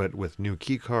again, but with new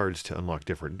key cards to unlock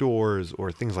different doors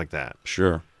or things like that.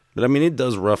 Sure, but I mean it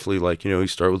does roughly like you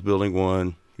start with building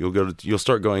 1. You'll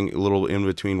start going a little in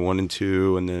between 1 and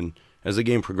 2, and then as the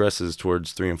game progresses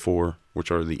towards 3 and 4, which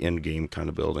are the end game kind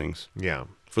of buildings. Yeah.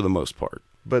 For the most part.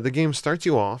 But the game starts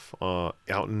you off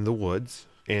out in the woods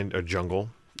and a jungle.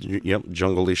 Yep,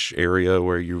 jungle-ish area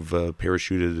where you've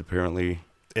parachuted apparently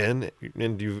And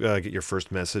you get your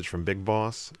first message from Big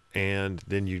Boss, and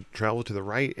then you travel to the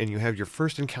right, and you have your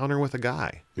first encounter with a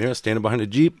guy. Yeah, standing behind a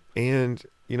Jeep. And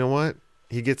you know what?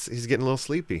 He's getting a little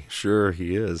sleepy, Sure,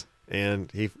 he is.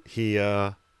 and he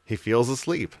feels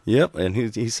asleep. Yep, and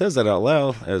he says that out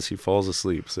loud as he falls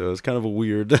asleep. So it's kind of a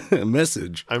weird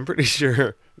message. I'm pretty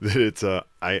sure that it's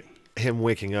him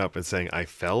waking up and saying I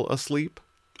fell asleep,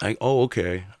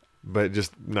 Okay. but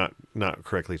just not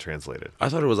correctly translated. I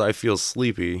thought it was I feel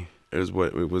sleepy is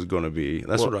what it was going to be.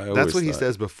 That's Well, what I always That's what he thought.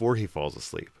 says before he falls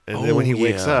asleep, and then when he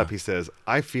wakes yeah. up, he says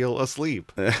I feel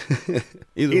asleep.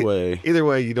 Either way. Either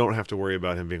way, you don't have to worry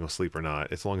about him being asleep or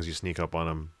not, as long as you sneak up on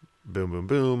him. Boom, boom,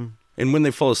 boom. And when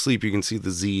they fall asleep, you can see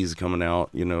the Z's coming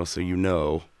out,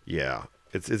 so Yeah,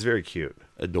 it's very cute.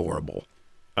 adorable.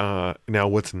 Now,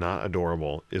 what's not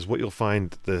adorable is what you'll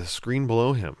find the screen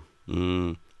below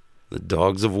him. The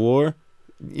Dogs of War?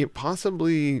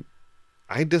 Possibly,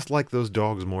 I dislike those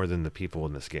dogs more than the people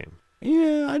in this game.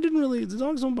 Yeah, the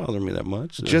dogs don't bother me that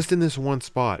much. Just in this one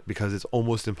spot, because it's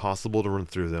almost impossible to run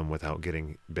through them without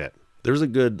getting bit. There's a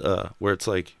good, where it's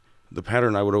like, the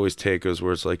pattern I would always take is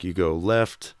where it's like you go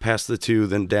left, past the two,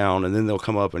 then down, and then they'll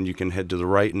come up and you can head to the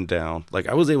right and down. Like,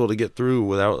 I was able to get through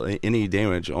without any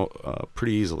damage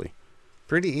pretty easily.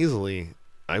 Pretty easily,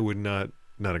 I would not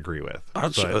agree with.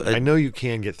 I'll sh- But I know you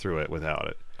can get through it without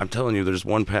it. I'm telling you, there's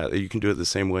one path that you can do it the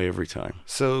same way every time.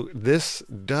 So this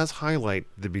does highlight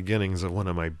the beginnings of one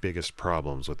of my biggest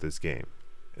problems with this game,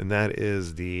 and that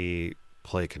is the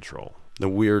play control. The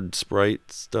weird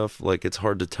sprite stuff, like it's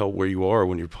hard to tell where you are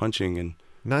when you're punching. And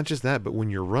Not just that, but when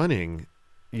you're running,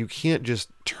 you can't just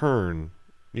turn.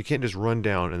 You can't just run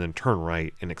down and then turn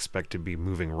right and expect to be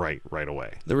moving right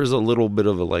away. there is a little bit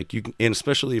of a like, and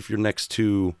especially if you're next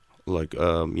to like,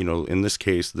 in this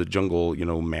case, the jungle,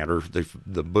 matter,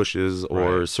 the bushes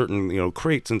or Right. certain,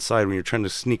 crates inside when you're trying to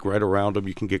sneak right around them,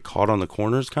 you can get caught on the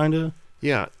corners kind of.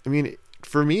 Yeah, I mean,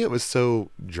 for me, it was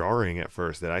so jarring at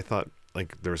first that I thought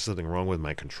like there was something wrong with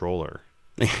my controller.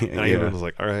 And I even was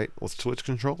like, all right, let's switch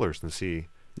controllers and see.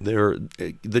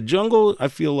 The jungle, I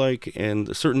feel like,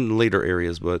 and certain later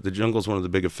areas, but the jungle is one of the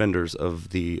big offenders of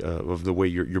the way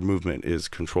your movement is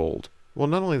controlled. Well,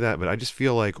 not only that, but I just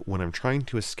feel like when I'm trying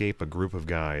to escape a group of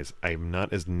guys, I'm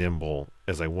not as nimble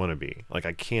as I want to be. Like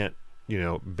I can't,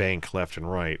 bank left and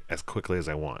right as quickly as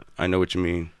I want. I know what you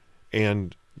mean.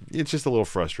 And it's just a little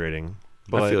frustrating.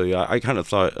 But I feel you. I kind of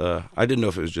thought, I didn't know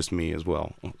if it was just me as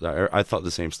well. I thought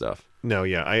the same stuff. no,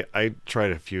 yeah, I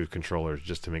tried a few controllers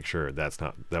just to make sure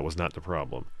that was not the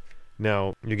problem.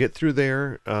 Now, you get through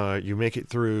there, you make it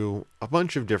through a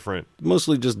bunch of different.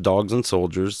 Mostly just dogs and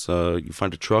soldiers. You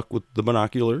find a truck with the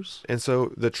binoculars. And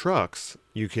so the trucks,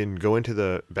 you can go into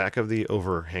the back of the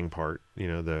overhang part,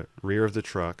 the rear of the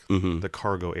truck, the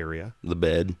cargo area, The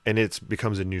bed. and it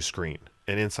becomes a new screen.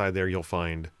 And inside there, you'll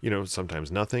find,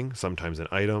 sometimes nothing, sometimes an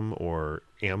item or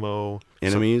ammo.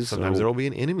 Enemies. Sometimes there will be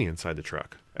an enemy inside the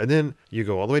truck. And then you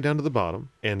go all the way down to the bottom,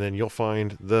 and then you'll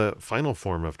find the final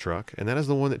form of truck, and that is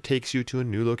the one that takes you to a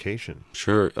new location.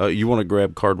 Sure. You want to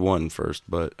grab card 1 first,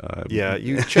 but... Yeah,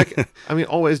 you check. I mean,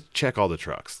 always check all the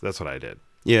trucks. That's what I did.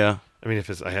 Yeah, I mean,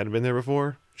 if I hadn't been there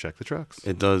before, check the trucks.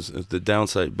 it does. It's the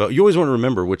downside. But you always want to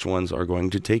remember which ones are going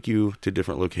to take you to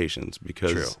different locations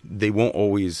because True. they won't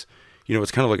always...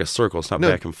 it's kind of like a circle. It's not No,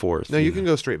 back and forth. No, you can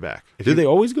go straight back. Do they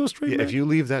always go straight Yeah, back? if you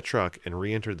leave that truck and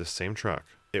re-enter the same truck,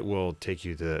 it will take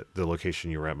you to the location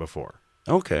you were at before.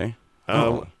 Okay.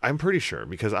 I'm pretty sure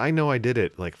because I know I did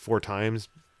it like 4 times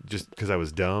just because I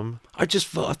was dumb. I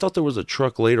thought there was a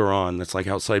truck later on that's like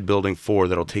outside building 4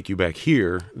 that'll take you back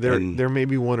here. There and, may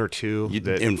be 1 or 2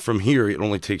 that, and from here it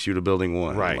only takes you to building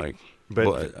 1. right. Like,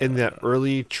 but in that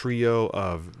early trio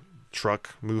of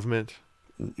truck movement,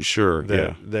 sure.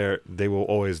 Yeah. they will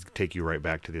always take you right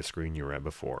back to the screen you were at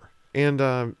before. And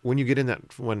when you get in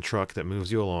that one truck that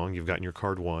moves you along, you've gotten your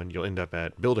card 1, you'll end up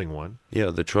at building 1.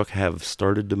 Yeah. The truck have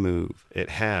started to move. It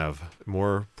have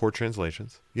more poor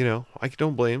translations. I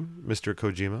don't blame Mr.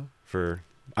 Kojima for...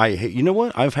 You know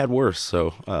what? I've had worse,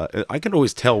 so I can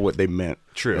always tell what they meant.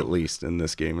 True. At least in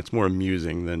this game, it's more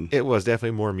amusing than. It was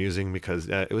definitely more amusing because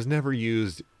it was never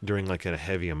used during like a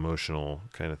heavy emotional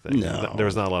kind of thing. No. There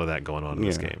was not a lot of that going on in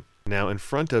this Yeah. game. Now, in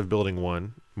front of building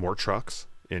 1, more trucks,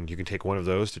 and you can take one of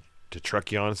those to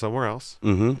truck you on somewhere else.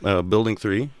 Building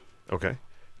 3. Okay.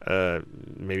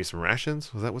 Maybe some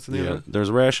rations. Was that what's in the Yeah, other?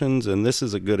 there's rations, and this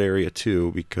is a good area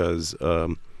too because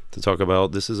to talk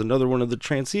about this is another one of the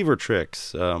transceiver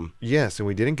tricks. Yes, and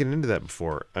we didn't get into that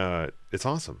before. It's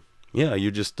awesome. Yeah,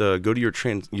 you just go to your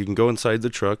you can go inside the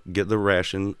truck, get the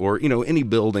ration, or any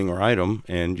building or item,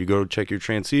 and you go check your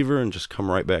transceiver and just come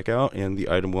right back out, and the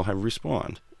item will have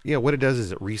respawned. Yeah, what it does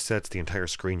is it resets the entire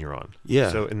screen you're on.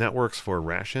 Yeah. So, and that works for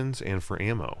rations and for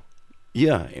ammo.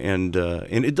 Yeah, and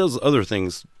it does other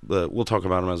things, but we'll talk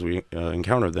about them as we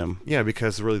encounter them. Yeah,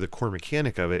 because really the core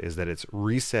mechanic of it is that it's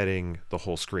resetting the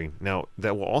whole screen. Now,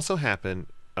 that will also happen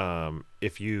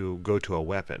if you go to a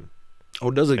weapon.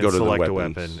 Oh, does it go to the select weapons? a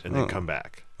weapon and then come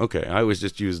back. Okay, I always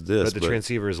just use this. But the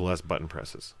transceiver is less button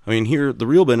presses. I mean, here, the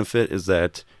real benefit is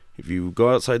that if you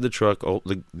go outside the truck,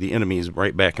 the enemy is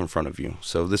right back in front of you.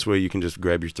 So this way you can just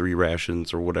grab your 3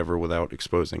 rations or whatever without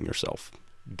exposing yourself.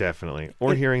 Definitely.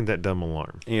 Or hearing that dumb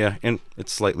alarm. Yeah, and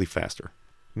it's slightly faster.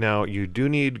 Now, you do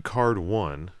need card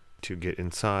 1 to get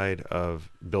inside of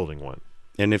building 1.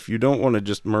 And if you don't want to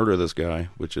just murder this guy,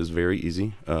 which is very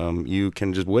easy, you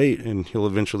can just wait, and he'll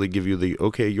eventually give you the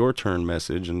 "okay, your turn"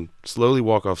 message and slowly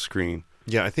walk off screen.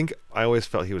 Yeah, I think I always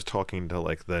felt he was talking to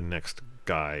like the next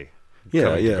guy Yeah,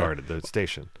 coming yeah. to guard at the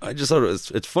station. I just thought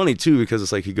it's funny too, because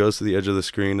it's like he goes to the edge of the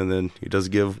screen and then he does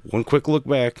give one quick look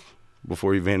back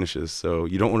before he vanishes. So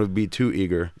you don't want to be too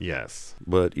eager. Yes.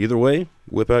 But either way,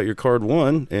 whip out your card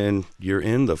 1 and you're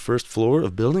in the first floor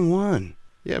of building 1.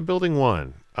 Yeah, building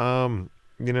 1.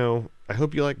 I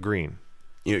hope you like green.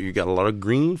 You got a lot of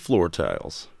green floor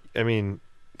tiles. I mean,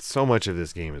 so much of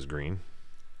this game is green.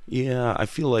 Yeah, I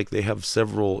feel like they have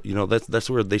several, that's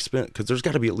where they spent, because there's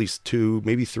got to be at least 2,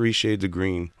 maybe 3 shades of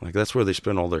green. Like, that's where they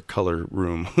spend all their color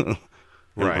room and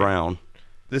Right. brown.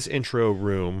 This intro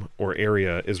room or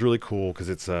area is really cool because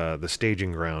it's the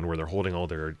staging ground where they're holding all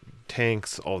their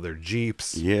tanks, all their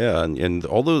jeeps. Yeah, and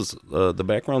all those, the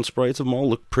background sprites of them all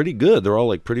look pretty good. They're all,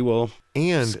 like, pretty well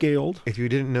And scaled. if you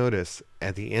didn't notice,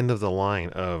 at the end of the line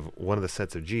of one of the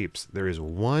sets of jeeps, there is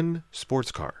one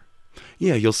sports car.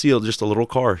 Yeah, you'll see just a little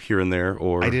car here and there,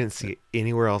 or... I didn't see it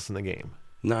anywhere else in the game.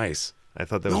 Nice. I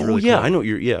thought that was Oh, really yeah, cool. I know,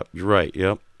 you're right,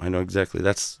 yep. I know exactly.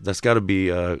 That's got to be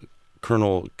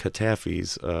Colonel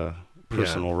Katafi's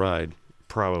personal ride.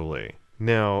 Probably.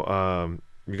 Now,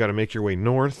 you got to make your way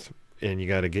north, and you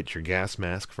got to get your gas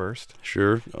mask first.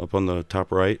 Sure, up on the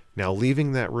top right. Now,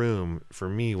 leaving that room, for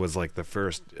me, was like the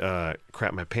first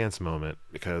crap my pants moment,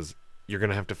 because you're going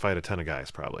to have to fight a ton of guys,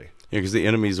 probably. Yeah, because the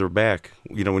enemies are back.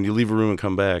 When you leave a room and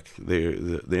come back,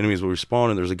 the enemies will respawn,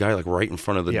 and there's a guy like right in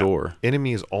front of the door.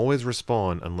 Enemies always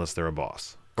respawn unless they're a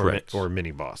boss. Correct. Or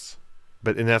mini boss.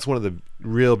 And that's one of the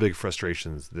real big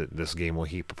frustrations that this game will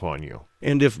heap upon you.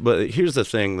 But here's the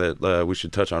thing that we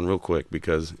should touch on real quick,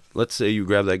 because let's say you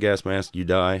grab that gas mask, you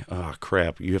die. Oh,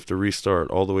 crap. You have to restart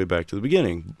all the way back to the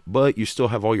beginning. But you still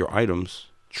have all your items.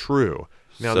 True.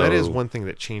 Now, that is So- one thing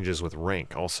that changes with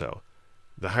rank also.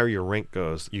 The higher your rank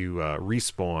goes, you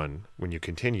respawn when you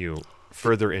continue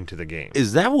further into the game.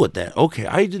 Is that what that... Okay,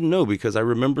 I didn't know, because I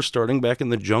remember starting back in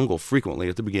the jungle frequently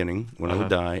at the beginning when I would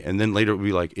die, and then later it would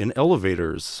be like in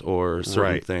elevators or certain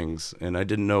Right. things, and I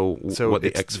didn't know So what the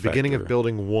it's X the beginning factor. of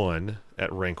building 1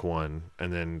 at rank 1,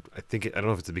 and then I don't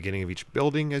know if it's the beginning of each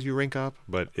building as you rank up,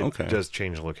 but it Okay. does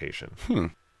change location.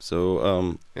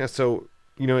 So, Yeah, so,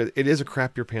 it is a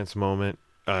crap your pants moment.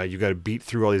 You got to beat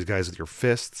through all these guys with your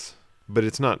fists, but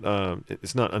it's not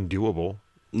undoable.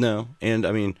 no, and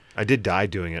I mean... I did die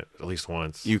doing it at least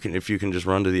once. If you can just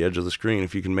run to the edge of the screen,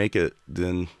 if you can make it,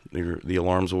 then the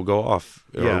alarms will go off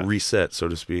Yeah. or reset, so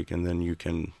to speak, and then you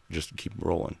can just keep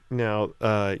rolling. Now,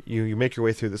 you make your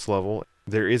way through this level.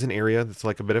 There is an area that's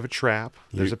like a bit of a trap.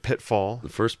 There's a pitfall. The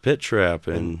first pit trap,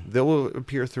 And and they will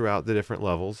appear throughout the different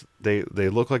levels. They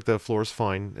look like the floor's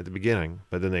fine at the beginning,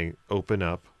 but then they open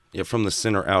up. yeah, from the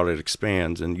center out, it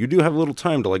expands, and you do have a little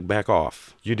time to like back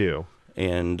off. You do.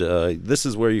 And this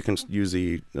is where you can use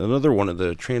another one of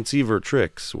the transceiver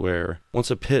tricks, where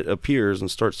once a pit appears and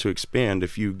starts to expand,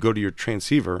 if you go to your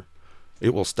transceiver,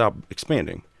 it will stop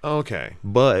expanding. Okay.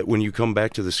 But when you come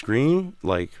back to the screen,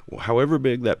 like however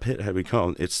big that pit had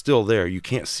become, it's still there. You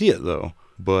can't see it though,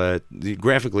 but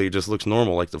graphically it just looks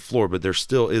normal like the floor, but there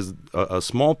still is a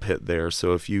small pit there.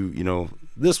 So if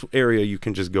this area, you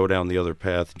can just go down the other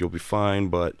path, you'll be fine.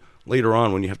 But later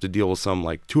on, when you have to deal with some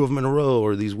like 2 of them in a row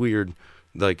or these weird,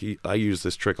 like I use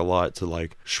this trick a lot to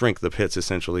like shrink the pits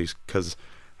essentially, because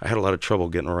I had a lot of trouble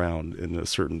getting around in a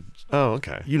certain, Oh,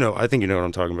 okay. I think you know what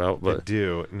I'm talking about, I but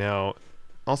do. Now,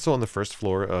 also on the first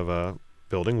floor of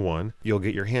building 1, you'll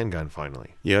get your handgun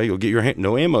finally. yeah, you'll get your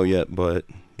no ammo yet, but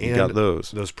you And got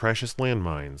those. Those precious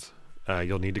landmines.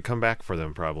 You'll need to come back for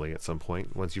them probably at some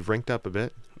point. Once you've ranked up a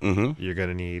bit, Mm-hmm. you're going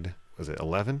to need, was it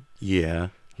 11? Yeah.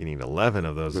 You need 11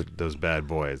 of those bad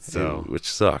boys. So which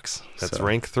sucks. that's So,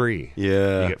 rank 3.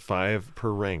 Yeah. You get 5 per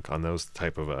rank on those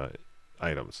type of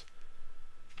items.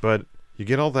 But you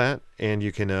get all that, and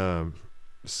you can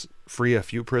free a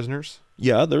few prisoners.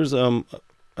 Yeah, there's I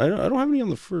don't have any on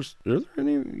the first. Are there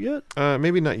any yet?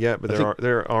 Maybe not yet, but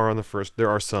there are on the first. There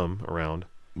are some around.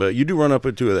 But you do run up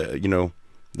into a,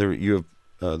 there you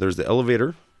have there's the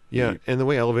elevator. Yeah, and the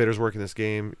way elevators work in this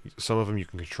game, some of them you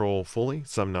can control fully,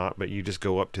 some not, but you just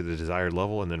go up to the desired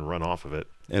level and then run off of it.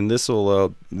 And this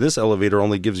elevator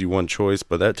only gives you one choice,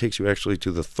 but that takes you actually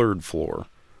to the third floor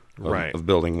of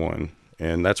building 1.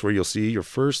 And that's where you'll see your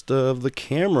first of the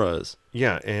cameras.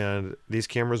 Yeah, and these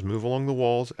cameras move along the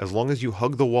walls. As long as you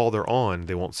hug the wall they're on,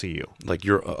 they won't see you. Like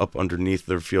you're up underneath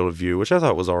their field of view, which I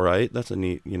thought was all right. That's a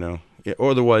neat, Yeah,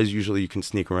 or otherwise, usually you can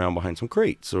sneak around behind some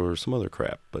crates or some other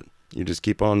crap, but you just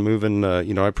keep on moving.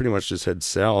 I pretty much just head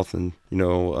south, and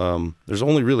there's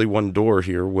only really one door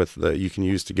here that you can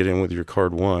use to get in with your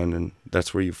card 1, and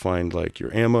that's where you find like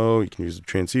your ammo. You can use the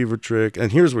transceiver trick,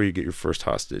 and here's where you get your first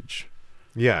hostage.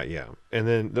 Yeah, and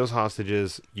then those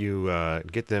hostages, you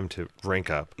get them to rank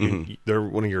up. Mm-hmm. They're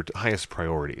one of your highest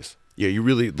priorities. Yeah, you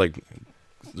really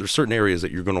there's certain areas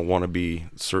that you're going to want to be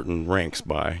certain ranks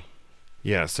by.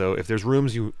 Yeah, so if there's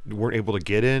rooms you weren't able to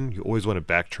get in, you always want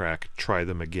to backtrack, try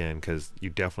them again, because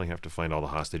you definitely have to find all the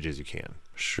hostages you can.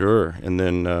 Sure, and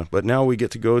then, but now we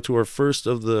get to go to our first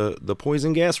of the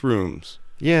poison gas rooms.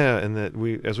 Yeah, and that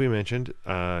as we mentioned,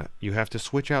 you have to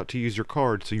switch out to use your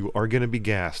card, so you are going to be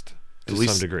gassed to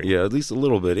some degree. Yeah, at least a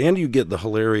little bit. And you get the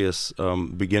hilarious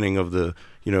beginning of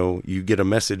you get a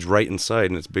message right inside,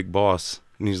 and it's Big Boss,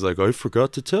 and he's like, I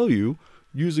forgot to tell you.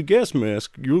 Use a gas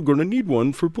mask. You're going to need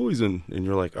one for poison. And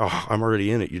you're like, oh, I'm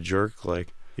already in it, you jerk.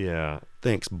 Like, yeah.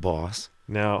 Thanks, boss.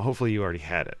 Now, hopefully you already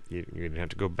had it. You're going to have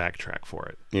to go backtrack for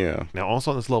it. Yeah. Now,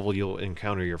 also on this level, you'll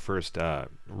encounter your first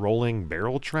rolling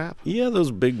barrel trap. Yeah,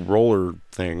 those big roller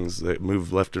things that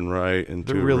move left and right.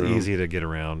 They're real easy to get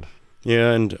around.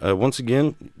 Yeah, and once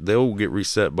again, they'll get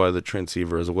reset by the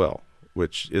transceiver as well,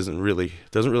 which doesn't really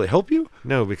help you.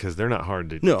 No, because they're not hard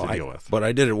to deal with. But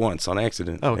I did it once on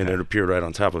accident, and it appeared right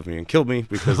on top of me and killed me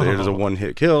because it is a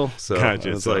one-hit kill. So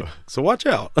gotcha, it's so watch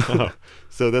out.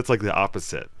 So that's like the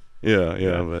opposite.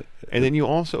 Yeah. But and then you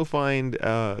also find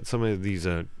some of these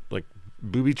like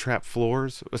booby trap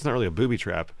floors. It's not really a booby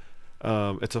trap.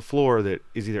 It's a floor that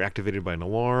is either activated by an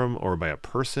alarm or by a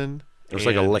person. It's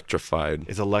like electrified.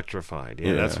 It's electrified.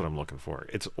 Yeah, that's what I'm looking for.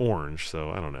 It's orange, so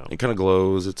I don't know. It kind of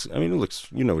glows. It looks,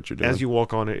 you know what you're doing. As you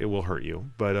walk on it, it will hurt you.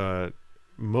 But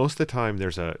most of the time,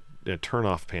 there's a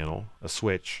turn-off panel, a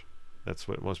switch. That's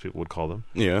what most people would call them.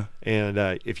 Yeah. And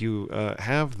if you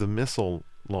have the missile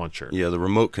launcher. Yeah, the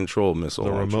remote control missile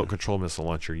launcher. The remote control missile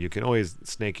launcher. You can always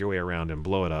snake your way around and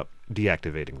blow it up,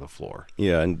 deactivating the floor.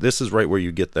 Yeah, and this is right where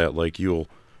you get that, like, you'll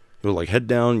like head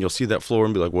down, you'll see that floor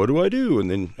and be like, what do I do? And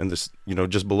then, this,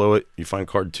 just below it, you find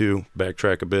card 2,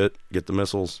 backtrack a bit, get the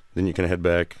missiles, then you can head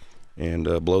back and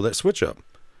blow that switch up.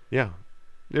 Yeah.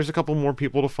 There's a couple more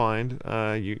people to find.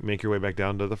 You make your way back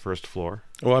down to the first floor.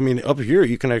 Well, up here,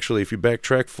 you can actually, if you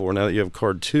backtrack now that you have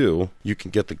card 2, you can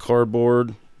get the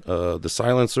cardboard, the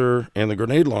silencer, and the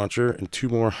grenade launcher, and 2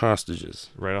 more hostages.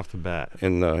 Right off the bat.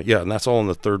 And and that's all on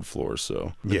the 3rd floor,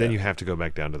 so. But then you have to go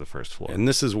back down to the first floor. And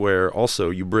this is where also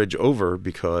you bridge over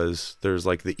because there's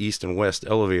like the east and west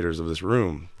elevators of this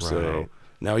room. Right. So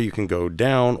now you can go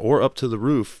down or up to the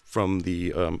roof from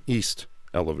the east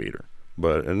elevator.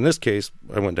 But in this case,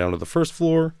 I went down to the first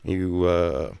floor.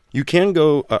 You can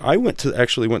go. I went to the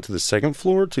 2nd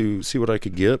floor to see what I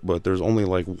could get, but there's only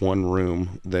like one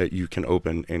room that you can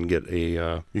open and get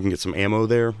you can get some ammo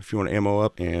there if you want to ammo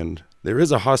up. And there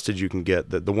is a hostage you can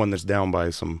get, the one that's down by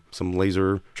some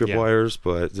laser tripwires,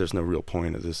 but there's no real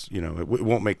point of this. It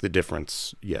won't make the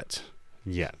difference yet.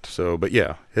 So, but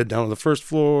yeah, head down to the first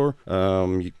floor.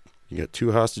 You got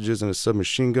 2 hostages and a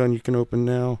submachine gun you can open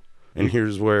now. And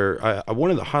here's where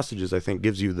one of the hostages, I think,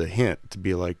 gives you the hint to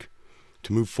be like,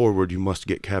 to move forward, you must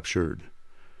get captured.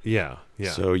 Yeah.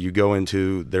 So you go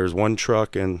there's one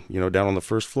truck and, down on the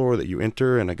first floor that you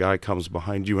enter, and a guy comes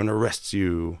behind you and arrests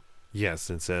you. Yes,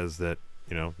 and says that,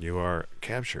 you are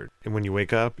captured. And when you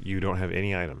wake up, you don't have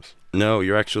any items. No,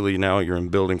 you're in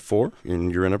building 4,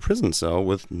 and you're in a prison cell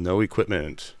with no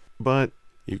equipment. But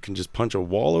you can just punch a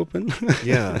wall open.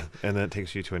 Yeah, and that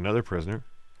takes you to another prisoner.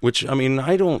 Which, maybe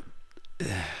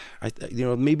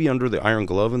under the iron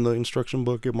glove in the instruction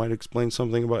book, it might explain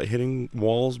something about hitting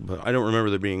walls, but I don't remember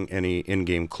there being any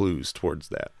in-game clues towards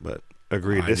that. But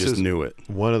agreed. I just knew it.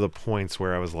 One of the points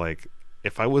where I was like,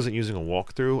 if I wasn't using a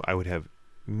walkthrough, I would have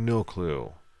no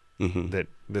clue that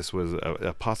this was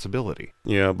a possibility.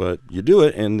 Yeah, but you do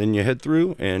it, and then you head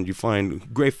through, and you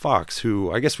find Gray Fox,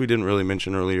 who I guess we didn't really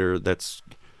mention earlier. That's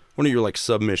one of your like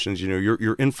submissions. You know,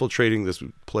 you're infiltrating this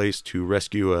place to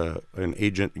rescue an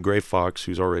agent, Gray Fox,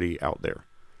 who's already out there.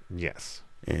 Yes.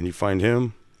 And you find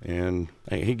him, and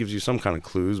he gives you some kind of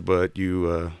clues, but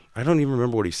you I don't even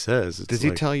remember what he says. Does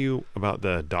he tell you about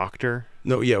the doctor?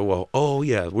 No, yeah, well, oh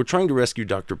yeah, we're trying to rescue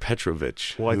Dr.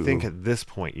 Petrovich. Well, I think at this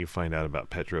point you find out about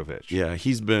Petrovich. Yeah,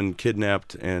 he's been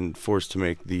kidnapped and forced to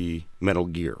make the Metal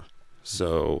Gear.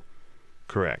 So,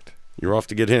 correct. You're off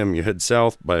to get him. You head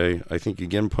south by, I think,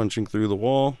 again, punching through the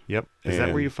wall. Yep. Is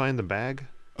that where you find the bag?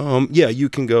 Yeah, you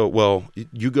can go, well,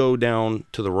 you go down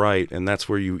to the right, and that's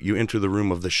where you enter the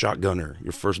room of the shotgunner,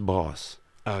 your first boss.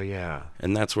 Oh, yeah.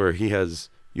 And that's where you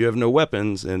have no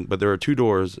weapons, but there are 2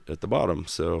 doors at the bottom,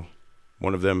 so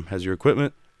one of them has your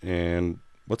equipment, and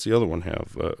what's the other one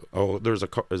have?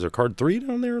 Is there card 3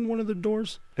 down there in one of the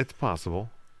doors? It's possible.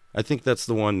 I think that's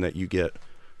the one that you get.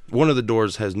 One of the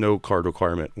doors has no card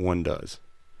requirement, one does.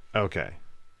 Okay.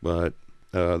 But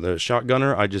the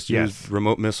shotgunner, I just used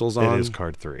remote missiles on. It is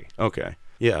card 3. Okay.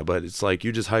 Yeah, but it's like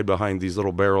you just hide behind these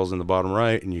little barrels in the bottom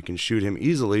right, and you can shoot him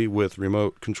easily with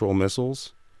remote control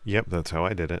missiles. Yep, that's how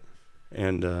I did it.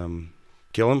 And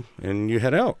kill him, and you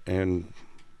head out. And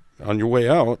on your way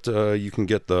out, you can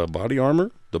get the body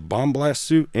armor, the bomb blast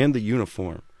suit, and the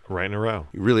uniform. Right in a row.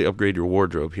 You really upgrade your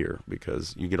wardrobe here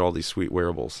because you get all these sweet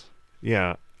wearables.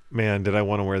 Yeah. Man, did I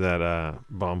want to wear that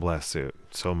bomb blast suit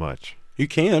so much. You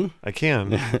can. I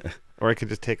can. Or I could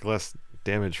just take less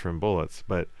damage from bullets.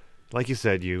 But like you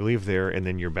said, you leave there and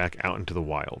then you're back out into the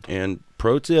wild. And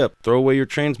pro tip, throw away your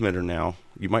transmitter now.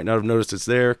 You might not have noticed it's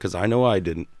there because I know I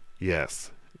didn't.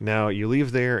 Yes. Now you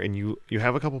leave there and you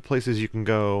have a couple places you can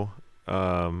go.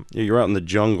 You're out in the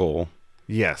jungle.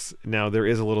 Yes. Now there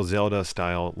is a little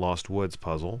Zelda-style Lost Woods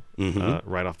puzzle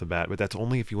right off the bat, but that's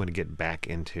only if you want to get back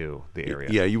into the area.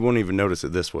 Yeah, you won't even notice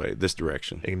it this way, this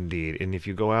direction. Indeed. And if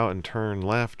you go out and turn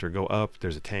left or go up,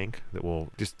 there's a tank that will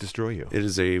just destroy you. It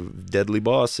is a deadly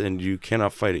boss, and you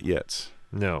cannot fight it yet.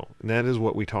 No. And that is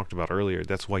what we talked about earlier.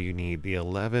 That's why you need the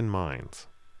 11 mines.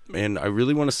 And I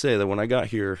really want to say that when I got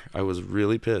here, I was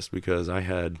really pissed because I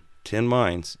had 10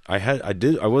 mines. I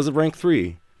was at rank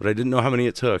 3. But I didn't know how many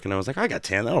it took, and I was like, I got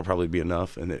 10, that'll probably be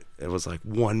enough. And it was like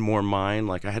one more mine.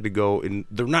 Like I had to go, and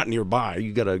they're not nearby.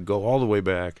 You got to go all the way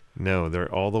back. No,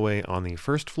 they're all the way on the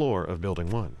first floor of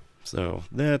Building 1. So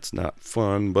that's not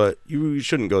fun, but you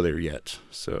shouldn't go there yet.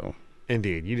 So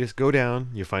indeed, you just go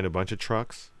down, you find a bunch of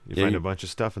trucks, you find a bunch of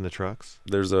stuff in the trucks.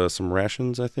 There's some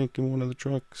rations, I think, in one of the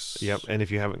trucks. Yep, and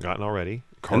if you haven't gotten already,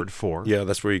 card 4. Yeah,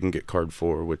 that's where you can get card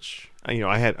 4, which I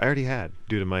already had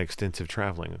due to my extensive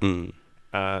traveling.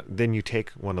 Then you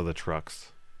take one of the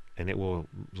trucks, and it will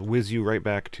whiz you right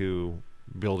back to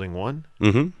Building 1.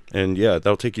 Mm-hmm. And yeah,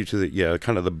 that'll take you to the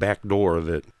kind of the back door of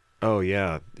it. Oh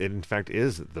yeah, it in fact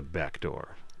is the back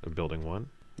door of Building 1.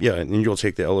 Yeah, and then you'll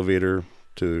take the elevator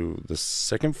to the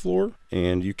 2nd floor,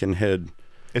 and you can head.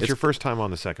 It's your first time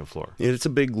on the 2nd floor. It's a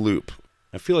big loop.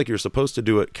 I feel like you're supposed to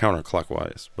do it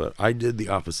counterclockwise, but I did the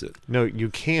opposite. No, you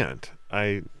can't.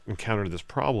 I encountered this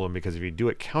problem because if you do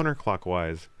it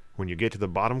counterclockwise, when you get to the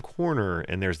bottom corner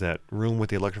and there's that room with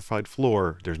the electrified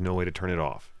floor, there's no way to turn it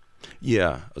off.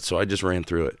 Yeah, so I just ran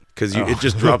through it because it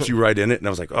just drops you right in it, and I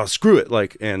was like, oh, screw it.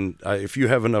 If you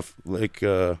have enough,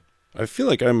 I feel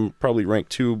like I'm probably rank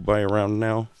 2 by around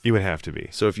now. You would have to be.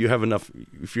 So if you have enough,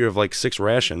 if you have like 6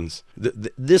 rations,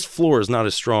 this floor is not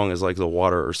as strong as like the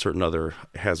water or certain other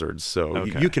hazards. So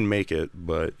you can make it,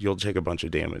 but you'll take a bunch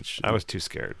of damage. I was too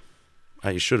scared.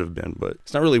 I should have been, but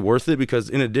it's not really worth it because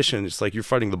in addition, it's like you're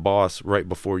fighting the boss right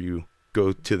before you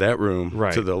go to that room,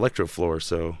 to the electro floor.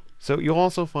 So you'll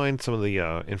also find some of the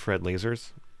infrared lasers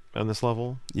on this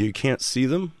level. You can't see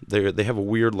them. They have a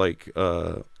weird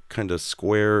kind of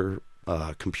square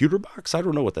computer box. I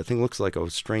don't know what that thing looks like. A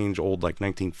strange old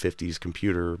 1950s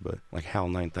computer, but like HAL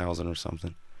 9000 or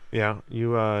something. Yeah,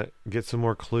 you get some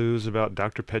more clues about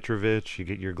Dr. Petrovich. You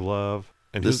get your glove.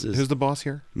 And who's the boss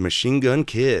here? Machine Gun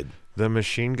Kid. The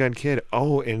Machine Gun Kid.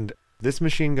 Oh, and this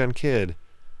Machine Gun Kid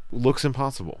looks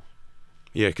impossible.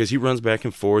 Yeah, because he runs back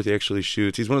and forth. He actually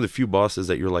shoots. He's one of the few bosses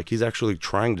that you're like, he's actually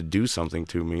trying to do something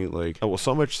to me. Oh, well,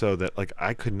 so much so that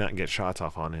I could not get shots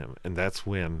off on him, and that's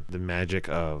when the magic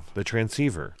of the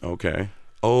transceiver. Okay.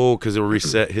 Oh, because it'll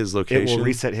reset his location. It will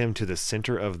reset him to the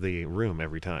center of the room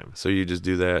every time. So you just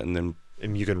do that,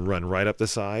 and you can run right up the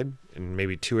side, and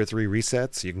maybe 2 or 3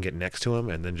 resets. You can get next to him,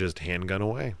 and then just handgun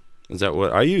away. Is that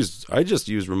what I used? I just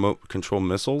used remote control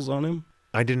missiles on him.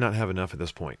 I did not have enough at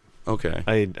this point. Okay.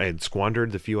 I had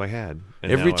squandered the few I had.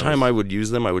 Every time I would use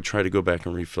them, I would try to go back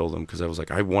and refill them because I was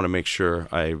like, I want to make sure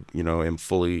I, am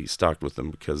fully stocked with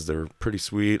them because they're pretty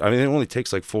sweet. I mean, it only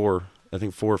takes 4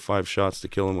 or 5 shots to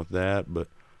kill them with that, but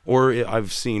Or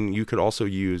I've seen you could also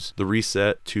use the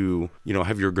reset to,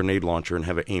 have your grenade launcher and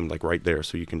have it aimed like right there,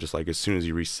 so you can just like as soon as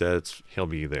you reset, He'll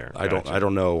be there. I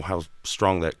don't know how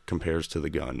strong that compares to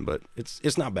the gun, but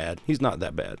it's not bad. He's not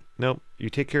that bad. Nope. You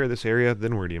take care of this area,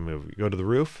 then where do you move? You go to the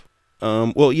roof?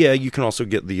 Well, yeah, you can also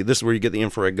get this is where you get the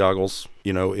infrared goggles.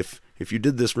 If you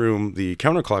did this room the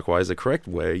counterclockwise, the correct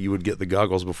way, you would get the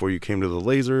goggles before you came to the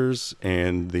lasers,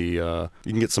 and you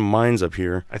can get some mines up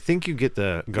here. I think you get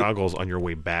the goggles on your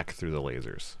way back through the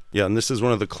lasers. Yeah, and this is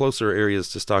one of the closer areas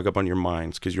to stock up on your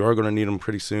mines, because you are going to need them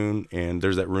pretty soon, and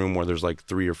there's that room where there's like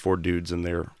 3 or 4 dudes in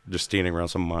there just standing around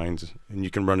some mines, and you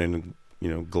can run in and,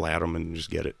 glad them and just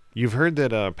get it. You've heard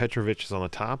that Petrovich is on the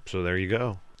top, so there you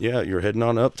go. Yeah, you're heading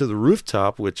on up to the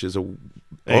rooftop, which is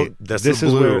this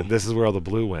is where all the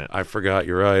blue went. I forgot.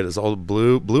 You're right. It's all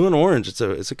blue and orange. It's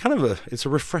a kind of a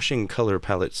refreshing color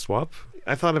palette swap.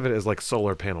 I thought of it as like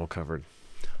solar panel covered.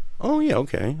 Oh yeah,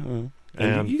 okay.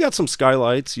 And you got some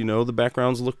skylights. The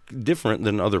backgrounds look different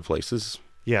than other places.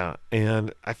 Yeah,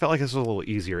 and I felt like this was a little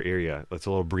easier area. It's a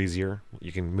little breezier.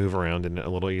 You can move around in it a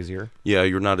little easier. Yeah,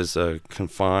 you're not as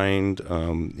confined,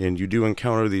 and you do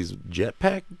encounter these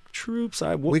jetpack troops.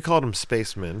 We called them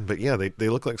spacemen, but yeah, they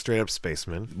look like straight up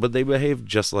spacemen. But they behave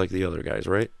just like the other guys,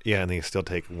 right? Yeah, and they still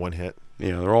take 1 hit.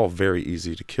 Yeah, they're all very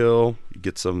easy to kill. You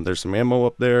get there's some ammo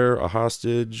up there, a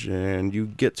hostage, and you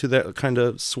get to that kind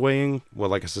of swaying,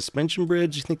 like a suspension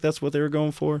bridge. You think that's what they were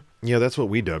going for? Yeah, that's what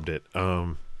we dubbed it.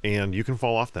 And you can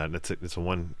fall off that. It's a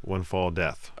one fall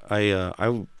death.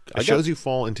 It shows you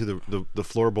fall into the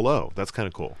floor below. That's kind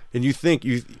of cool. And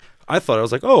I thought, I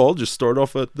was like, I'll just start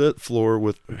off at that floor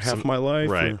with half my life.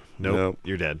 Right. Nope,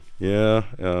 you're dead. Yeah.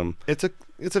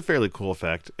 It's a fairly cool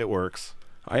effect. It works.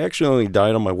 I actually only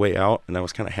died on my way out, and I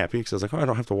was kind of happy because I was like, I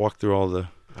don't have to walk through all the...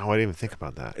 Oh, I didn't even think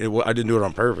about that. I didn't do it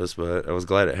on purpose, but I was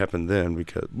glad it happened then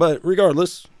But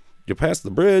regardless, you pass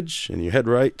the bridge, and you head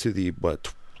right to the,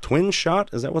 twin shot?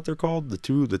 Is that what they're called?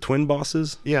 The twin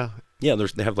bosses? Yeah. Yeah,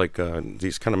 they have like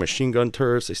these kind of machine gun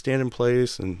turrets. They stand in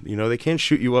place, and they can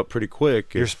shoot you up pretty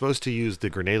quick. You're supposed to use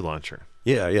the grenade launcher.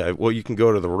 Yeah. Well, you can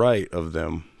go to the right of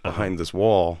them behind this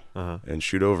wall and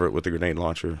shoot over it with the grenade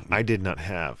launcher. I did not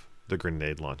have the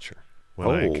grenade launcher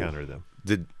when I encountered them.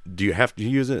 Do you have to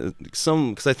use it?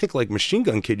 Because I think like Machine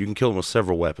Gun Kid, you can kill them with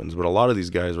several weapons, but a lot of these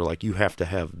guys are like, you have to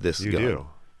have this gun. You do.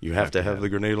 You have to have the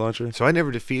grenade launcher? So I never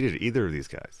defeated either of these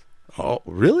guys. Oh,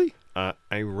 really?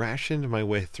 I rationed my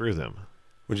way through them.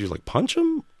 Would you like punch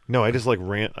them? No, I just like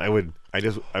ran. I would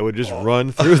just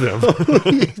run through them.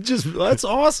 That's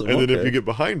awesome. And then if you get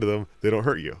behind them, they don't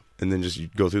hurt you. And then you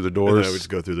go through the doors. And then I would just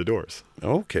go through the doors.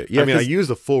 Okay. Yeah. I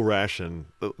used a full ration,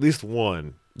 at least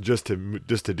one, just to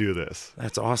do this.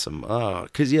 That's awesome.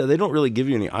 Because they don't really give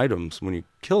you any items when you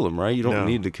kill them, right? You don't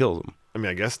need to kill them.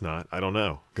 I guess not. I don't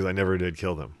know, because I never did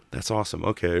kill them. That's awesome.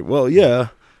 Okay. Well, yeah.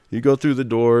 You go through the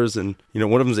doors, and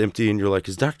one of them's empty, and you're like,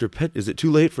 is it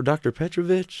too late for Dr.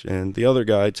 Petrovich? And the other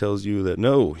guy tells you that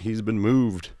no, he's been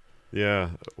moved.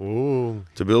 Yeah. Ooh.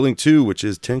 To Building 2, which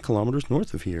is 10 kilometers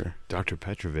north of here. Dr.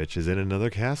 Petrovich is in another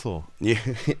castle. Yeah.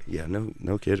 Yeah.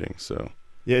 No kidding. So.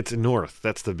 Yeah, it's north.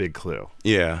 That's the big clue.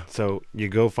 Yeah. So you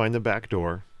go find the back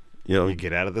door. You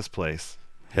get out of this place.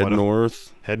 Head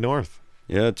north. Head north.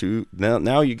 Yeah.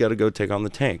 Now you got to go take on the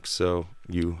tanks. So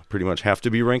you pretty much have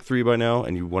to be rank 3 by now,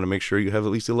 and you want to make sure you have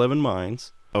at least 11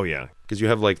 mines. Oh yeah. Because you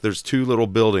have there's 2 little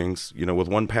buildings, with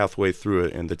one pathway through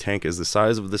it, and the tank is the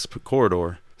size of this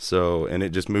corridor. So, and it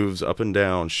just moves up and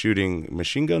down, shooting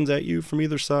machine guns at you from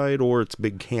either side, or its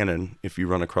big cannon if you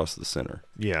run across the center.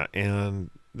 Yeah, and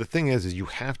the thing is you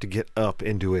have to get up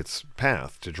into its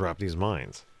path to drop these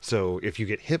mines. So if you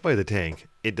get hit by the tank,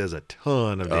 it does a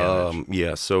ton of damage.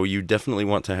 Yeah, so you definitely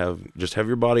want to have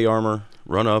your body armor,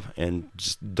 run up, and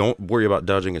just don't worry about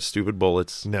dodging its stupid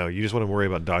bullets. No, you just want to worry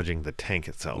about dodging the tank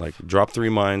itself. Like drop 3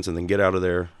 mines and then get out of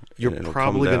there. You're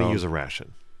probably going to use a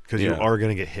ration. Because you are going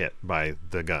to get hit by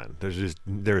the gun.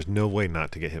 There's no way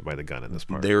not to get hit by the gun in this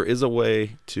part. There is a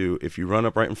way to, if you run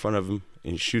up right in front of him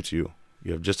and he shoots you,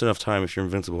 you have just enough time if you're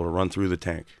invincible to run through the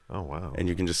tank. Oh wow! And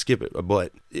you can just skip it,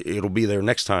 but it'll be there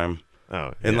next time.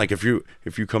 Oh, and yeah.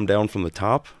 if you come down from the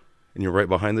top and you're right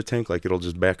behind the tank, it'll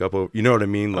just back up. You know what I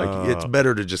mean? It's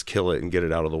better to just kill it and get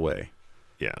it out of the way.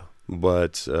 Yeah.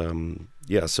 But so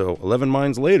 11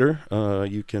 mines later,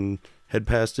 you can head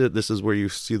past it. This is where you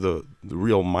see the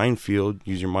real minefield.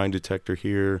 Use your mine detector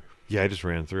here. Yeah, I just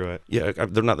ran through it. Yeah,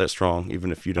 they're not that strong,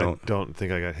 even if you don't. I don't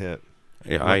think I got hit.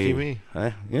 Yeah, Lucky me.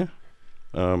 Yeah.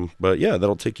 But yeah,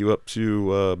 that'll take you up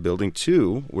to Building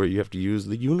 2, where you have to use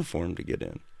the uniform to get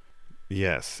in.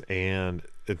 Yes, and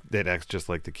It acts just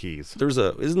like the keys. There's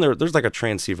like a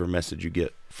transceiver message you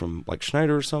get from like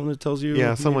Schneider or something that tells you.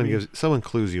 Yeah, maybe? someone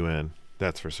clues you in.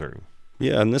 That's for certain.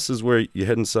 Yeah, and this is where you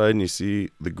head inside and you see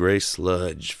the gray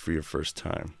sludge for your first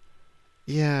time.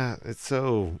 Yeah, it's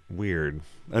so weird.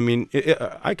 I mean,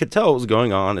 I could tell what was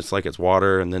going on. It's like it's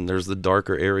water, and then there's the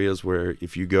darker areas where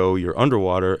if you go, you're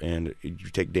underwater and you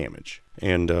take damage.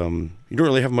 And you don't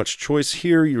really have much choice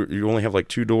here. You only have like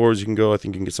 2 doors you can go. I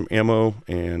think you can get some ammo,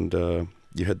 and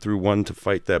you head through one to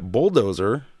fight that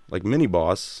bulldozer, like mini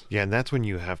boss. Yeah, and that's when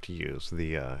you have to use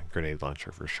the grenade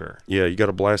launcher for sure. Yeah, you got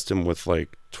to blast him with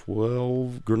like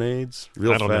 12 grenades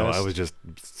real fast. I don't know. I was just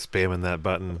spamming that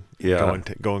button,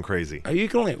 going crazy. You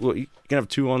can have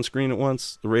 2 on screen at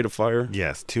once, the rate of fire.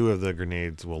 Yes, 2 of the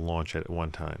grenades will launch at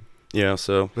one time. Yeah,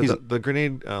 so... But the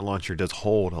grenade launcher does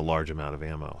hold a large amount of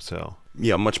ammo, so...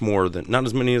 Yeah, much more than... Not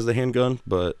as many as the handgun,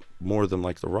 but more than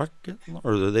like the rocket?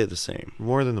 Or are they the same?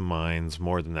 More than the mines,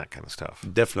 more than that kind of stuff.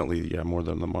 Definitely, yeah, more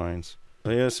than the mines.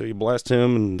 So you blast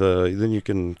him, and then you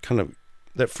can kind of...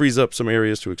 That frees up some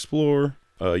areas to explore.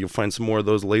 You'll find some more of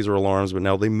those laser alarms, but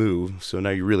now they move, so now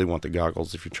you really want the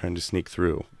goggles if you're trying to sneak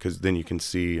through, because then you can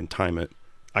see and time it.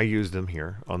 I used them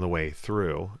here on the way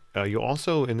through. You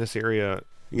also, in this area...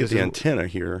 You get the antenna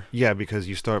here. Yeah, because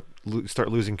you start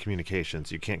losing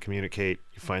communications. You can't communicate.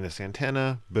 You find this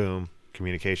antenna, boom,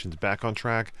 communications back on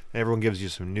track. Everyone gives you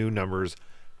some new numbers.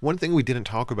 One thing we didn't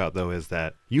talk about, though, is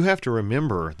that you have to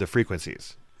remember the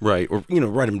frequencies. Right, or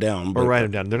write them down. Or write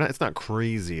them down. It's not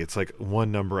crazy. It's like one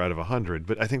number out of 100,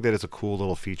 but I think that is a cool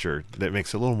little feature that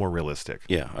makes it a little more realistic.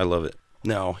 Yeah, I love it.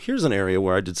 Now, here's an area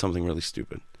where I did something really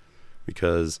stupid,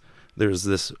 because there's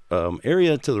this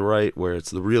area to the right where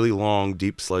it's the really long,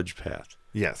 deep sludge path.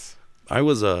 Yes. I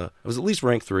was at least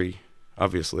rank 3,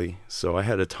 obviously, so I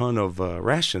had a ton of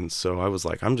rations, so I was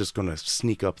like, I'm just going to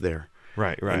sneak up there.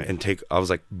 Right. I was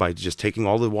like, by just taking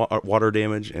all the water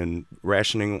damage and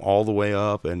rationing all the way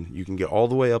up, and you can get all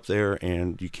the way up there,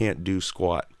 and you can't do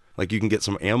squat. Like, you can get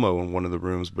some ammo in one of the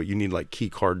rooms, but you need like key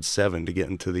card 7 to get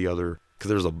into the other...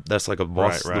 Because that's like a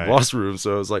boss, the boss room.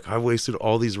 So it's like, I wasted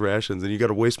all these rations, and you got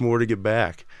to waste more to get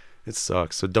back. It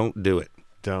sucks. So don't do it.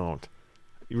 Don't.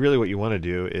 Really, what you want to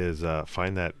do is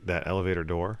find that elevator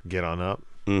door, get on up.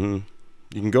 Mm-hmm.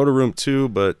 You can go to room 2,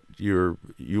 but you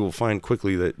will find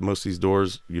quickly that most of these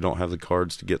doors you don't have the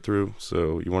cards to get through.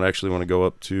 So you want to go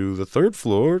up to the 3rd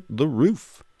floor, the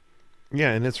roof.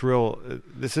 Yeah, and it's real.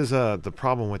 This is the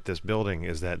problem with this building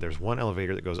is that there's one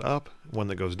elevator that goes up, one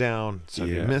that goes down. So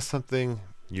if you miss something,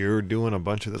 you're doing a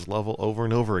bunch of this level over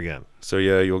and over again. So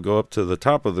yeah, you'll go up to the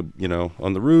top of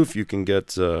on the roof. You can get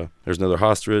there's another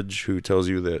hostage who tells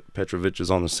you that Petrovich is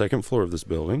on the 2nd floor of this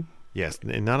building. Yes,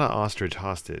 and not an ostrich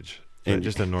hostage, and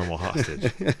just a normal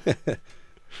hostage. And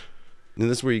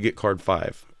this is where you get card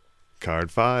 5.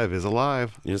 Card 5 is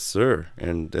alive. Yes, sir.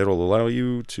 And it'll allow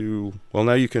you to... Well,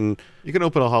 now you can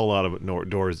open a whole lot of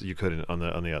doors that you couldn't on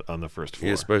the first floor.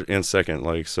 Yes, and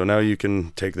second. So now you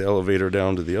can take the elevator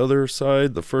down to the other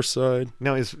side, the first side.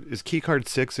 Now, is key card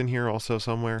 6 in here also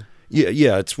somewhere?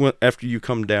 Yeah. It's after you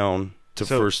come down to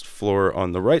first floor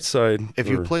on the right side. If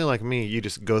you play like me, you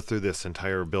just go through this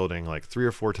entire building like 3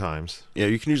 or 4 times. Yeah,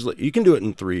 you can do it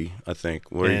in 3, I think.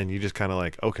 And you just kind of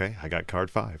like, okay, I got card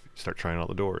 5. Start trying all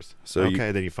the doors.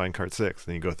 Then you find card 6.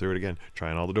 Then you go through it again,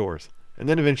 trying all the doors. And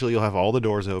then eventually you'll have all the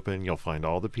doors open. You'll find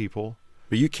all the people.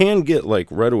 But you can get like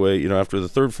right away, after the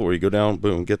 3rd floor, you go down,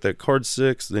 boom, get that card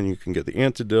 6. Then you can get the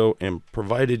antidote. And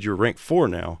provided you're rank 4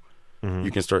 now,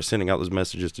 you can start sending out those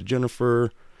messages to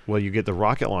Jennifer. Well, you get the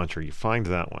rocket launcher. You find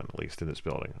that one, at least in this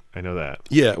building. I know that.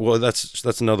 Yeah, well,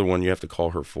 that's another one you have to call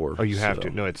her for. Oh, you have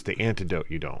to? No, it's the antidote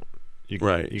you don't.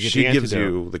 Right. She gives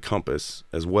you the compass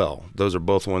as well. Those are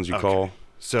both ones you call.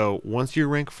 So once you're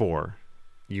rank 4,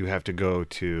 you have to go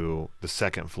to the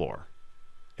 2nd floor.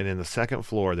 And in the 2nd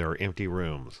floor, there are empty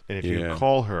rooms. And if you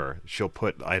call her, she'll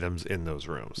put items in those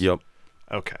rooms. Yep.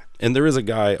 Okay. And there is a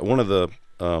guy, one of the...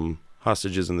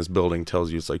 hostages in this building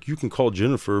tells you, it's like, you can call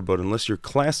Jennifer, but unless you're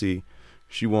classy,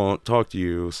 she won't talk to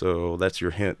you. So that's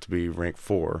your hint to be rank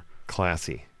 4.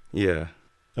 Classy. Yeah.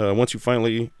 Once you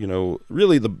finally,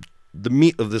 really the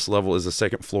meat of this level is the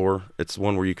 2nd floor. It's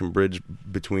one where you can bridge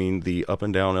between the up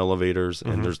and down elevators,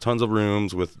 and there's tons of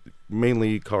rooms with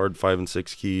mainly card 5 and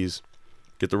 6 keys.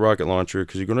 Get the rocket launcher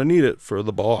because you're going to need it for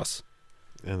the boss.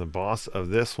 And the boss of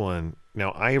this one,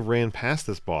 now I ran past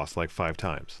this boss like 5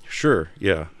 times. Sure,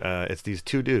 yeah. It's these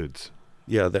 2 dudes.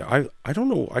 Yeah, I don't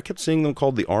know. I kept seeing them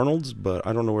called the Arnolds, but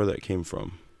I don't know where that came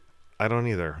from. I don't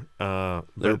either.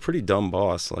 They're a pretty dumb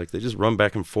boss. Like, they just run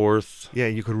back and forth. Yeah,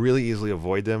 you could really easily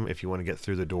avoid them if you want to get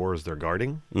through the doors they're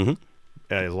guarding. Mm-hmm.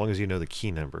 As long as you know the key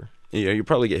number. Yeah, you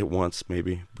probably get hit once,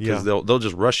 maybe, because Yeah. they'll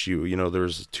just rush you. You know,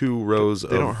 there's 2 rows They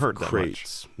of don't hurt that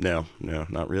crates. No,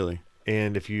 not really.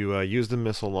 And if you use the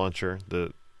missile launcher,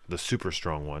 the super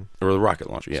strong one, Or the rocket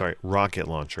launcher. Yeah, sorry, rocket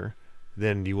launcher,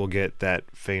 then you will get that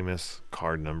famous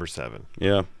card number 7.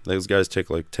 yeah. Those guys take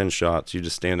like 10 shots. You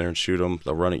just stand there and shoot them.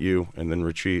 They'll run at you and then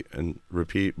retreat and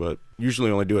repeat. But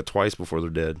usually only do it twice before they're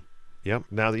dead. Yep.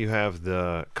 Now that you have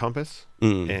the compass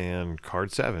Mm. and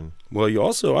card 7. Well, you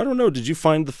also, I don't know, did you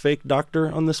find the fake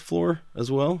doctor on this floor as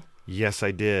well? Yes,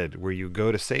 I did. Where you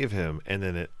go to save him, and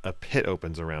then a pit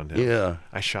opens around him. Yeah.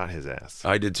 I shot his ass.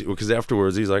 I did too, because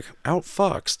afterwards he's like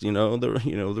outfoxed.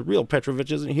 The real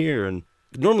Petrovich isn't here. And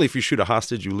normally, if you shoot a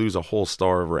hostage, you lose a whole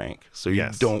star of rank. So you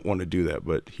Yes. don't want to do that.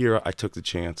 But here, I took the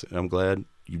chance, and I'm glad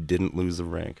you didn't lose the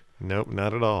rank. Nope,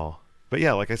 not at all. But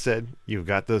yeah, like I said, you've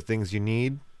got those things you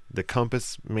need. The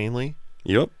compass mainly,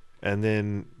 Yep. and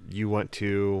then you want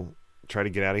to try to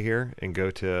get out of here and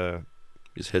go to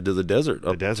Just head to the desert.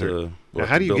 the desert. To, Now,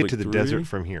 how do you get to the Building 3? desert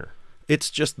from here? It's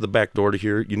just the back door to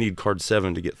here. You need card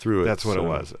 7 to get through it. That's what it so,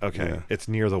 was. Okay. Yeah. It's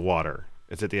near the water.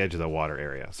 It's at the edge of the water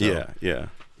area. So Yeah.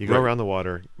 you go Right. around the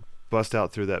water, bust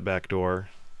out through that back door,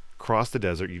 cross the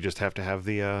desert. You just have to have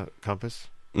the compass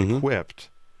Mhm. equipped,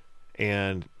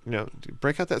 and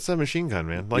break out that submachine gun,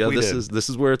 man. Like yeah, we did. this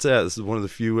is where it's at. This is one of the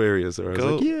few areas where I was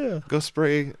Go- like, yeah. Go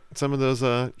spray some of those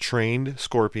trained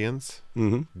scorpions.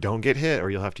 Mm-hmm. Don't get hit, or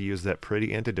you'll have to use that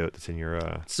pretty antidote that's in your.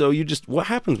 So what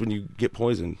happens when you get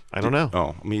poisoned? I don't know.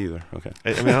 Oh, me either. Okay.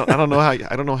 I mean, I don't know how.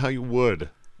 I don't know how you would,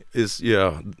 It's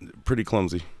pretty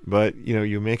clumsy. but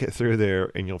you make it through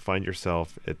there, and you'll find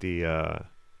yourself at the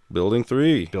Building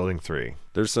 3. building 3.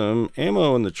 There's some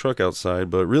ammo in the truck outside,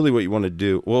 but really what you want to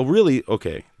do,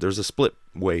 okay, there's a split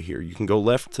way here. You can go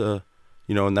left to,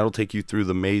 and that'll take you through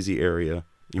the mazy area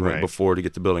you went Right. before to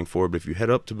get to building 4. But if you head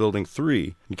up to building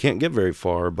 3, you can't get very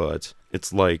far, but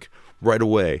it's like right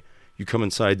away. You come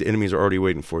inside, the enemies are already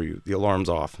waiting for you. The alarm's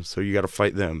off, so you got to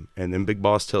fight them. And then Big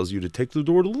Boss tells you to take the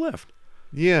door to the left.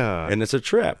 Yeah, And it's a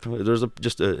trap. There's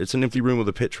it's an empty room with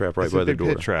a pit trap right it's by a the big door.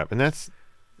 pit trap, and that's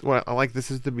what I like.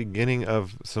 This is the beginning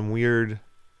of some weird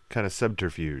kind of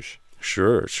subterfuge.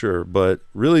 Sure. But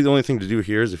really the only thing to do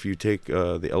here is if you take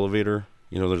the elevator,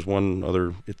 there's one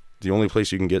other, the only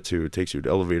place you can get to, it takes you to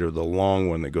elevator, the long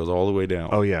one that goes all the way down.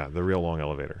 Oh yeah, the real long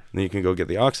elevator. Then you can go get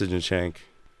the oxygen tank,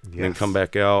 Yes. then come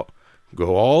back out,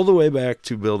 go all the way back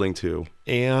to building 2.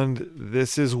 And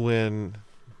this is when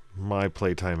my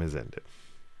playtime has ended.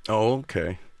 Oh,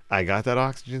 okay. I got that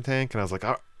oxygen tank, and I was like,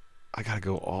 I gotta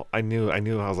go. I knew. I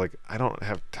was like, I don't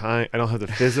have time. I don't have the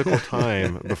physical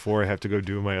time before I have to go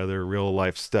do my other real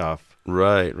life stuff.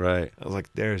 Right. I was like,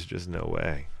 there's just no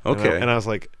way. Okay. And I was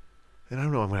like, I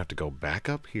don't know. I'm gonna have to go back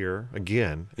up here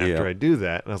again after Yeah. I do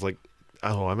that. And I was like,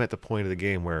 oh, I'm at the point of the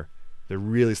game where they're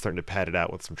really starting to pad it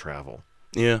out with some travel.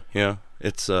 Yeah.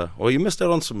 It's, you missed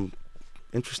out on some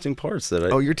interesting parts that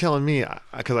Oh, you're telling me,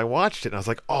 because I watched it and I was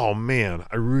like, oh man,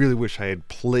 I really wish I had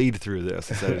played through this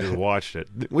instead of just watched it,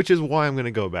 which is why I'm going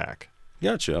to go back.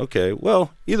 Gotcha. Okay.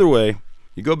 Well, either way,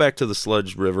 you go back to the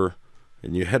Sludge River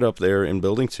and you head up there in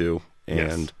building 2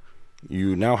 and Yes.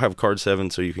 you now have card 7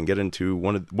 so you can get into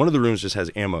one of the rooms just has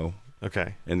ammo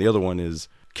Okay. and the other one is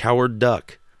Coward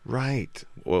Duck. Right.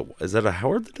 Well, is that a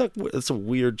Howard the Duck? That's a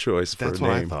weird choice for That's a what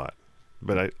name. I thought.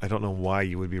 But I don't know why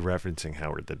you would be referencing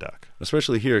Howard the Duck.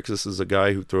 Especially here because this is a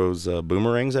guy who throws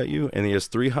boomerangs at you and he has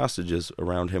 3 hostages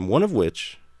around him, one of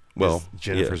which, Is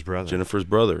Jennifer's brother. Jennifer's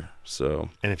brother. So,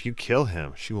 And if you kill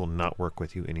him, she will not work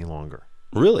with you any longer.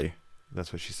 really?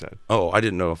 That's what she said. Oh, I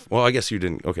didn't know. Well, I guess you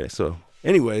didn't. Okay, so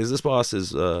anyways, this boss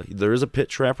is there is a pit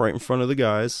trap right in front of the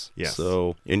guys. Yes.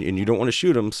 So and you don't want to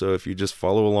shoot him. So if you just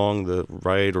follow along the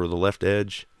right or the left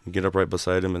edge, you get up right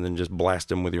beside him and then just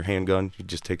blast him with your handgun. He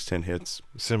just takes 10 hits.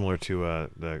 Similar to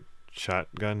the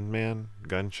shotgun man,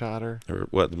 gunshotter. Or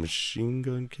what? The machine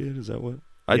gun kid? Is that what?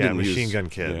 Machine gun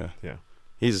kid. Yeah.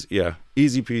 He's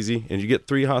easy peasy, and you get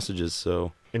 3 hostages.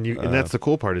 So And that's the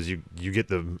cool part is you get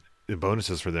the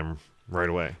bonuses for them right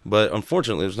away. but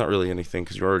unfortunately, there's not really anything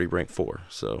because you're already rank 4.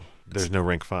 So There's no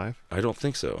rank 5. I don't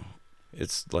think so.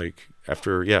 It's like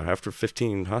after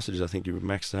 15 hostages, I think you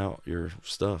maxed out your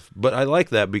stuff. But I like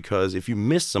that because if you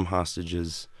miss some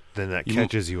hostages, Then that You-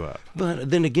 catches you up. but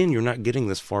then again, you're not getting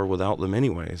this far without them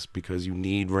anyways because you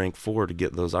need rank 4 to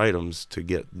get those items to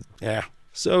get. Yeah.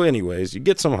 So anyways, you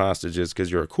get some hostages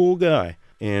because you're a cool guy.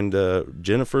 And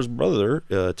Jennifer's brother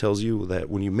tells you that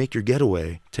when you make your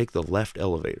getaway, take the left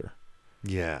elevator.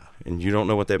 Yeah. And you don't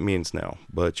know what that means now,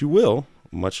 but you will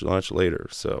much later.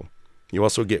 So you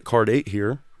also get card 8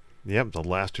 here. Yep. The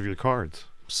last of your cards.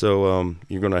 So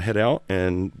you're going to head out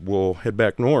and we'll head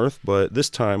back north, but this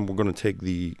time we're going to take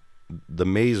the the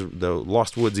maze, the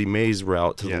Lost Woodsy maze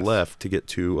route to the left to get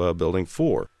to Building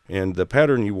 4. And the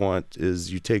pattern you want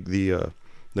is you take the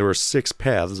there are 6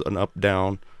 paths, an up,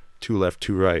 down, 2 left,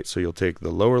 2 right. So you'll take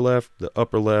the lower left, the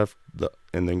upper left,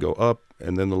 and then go up,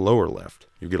 and then the lower left.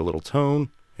 You get a little tone,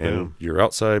 and you're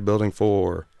outside Building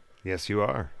 4. Yes, you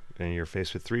are. And you're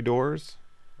faced with 3 doors.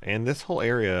 And this whole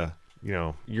area, you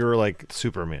know, you're like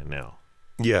Superman now.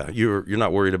 Yeah, you're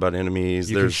not worried about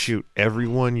enemies. You can shoot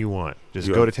everyone you want. Just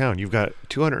go to town. You've got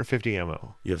 250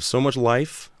 ammo. You have so much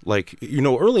life. Like, you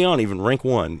know, early on, even rank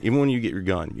 1, even when you get your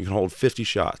gun, you can hold 50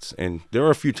 shots. And there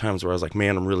are a few times where I was like,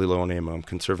 man, I'm really low on ammo. I'm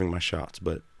conserving my shots.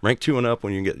 But rank 2 and up,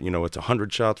 when you get, you know, it's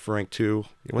 100 shots for rank 2.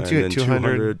 Once you hit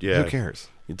 200, who cares?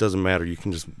 It doesn't matter. You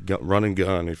can just run and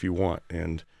gun if you want.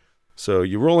 And so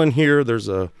you roll in here.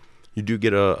 You do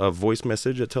get a voice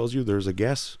message that tells you there's a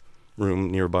gas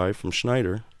room nearby from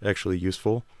Schneider. Actually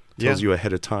useful. Tells you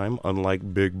ahead of time,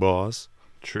 unlike Big Boss.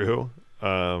 True.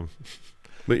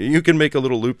 But you can make a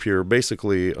little loop here.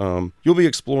 Basically, you'll be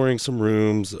exploring some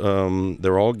rooms.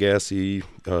 They're all gassy.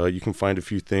 You can find a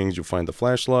few things. You'll find the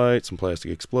flashlight, some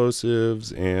plastic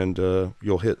explosives, and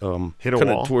you'll hit a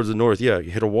wall towards the north. Yeah,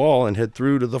 you hit a wall and head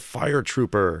through to the fire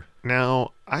trooper.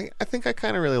 Now, I think I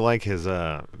kind of really like his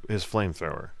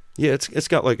flamethrower. Yeah, it's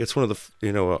got like, it's one of the,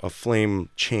 you know, a flame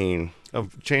chain. A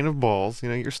chain of balls, you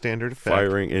know, your standard effect.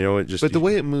 Firing, you know, it just... But the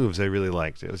way it moves, I really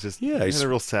liked. It was just, it had a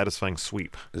real satisfying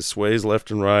sweep. It sways left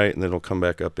and right, and then it'll come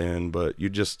back up in, but you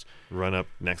just... Run up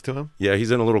next to him? Yeah, he's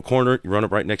in a little corner. You run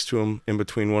up right next to him, in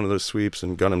between one of those sweeps,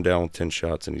 and gun him down with 10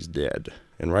 shots, and he's dead.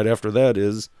 And right after that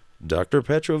is Dr.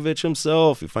 Petrovich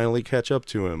himself. You finally catch up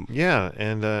to him. Yeah,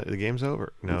 and the game's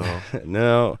over. No.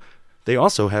 No. They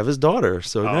also have his daughter,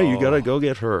 so now you gotta go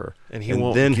get her. And he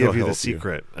won't give you the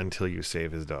secret until you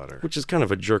save his daughter. Which is kind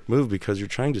of a jerk move, because you're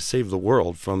trying to save the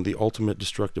world from the ultimate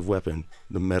destructive weapon,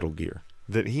 the Metal Gear.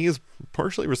 That he is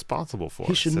partially responsible for.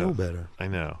 He should know better. I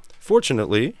know.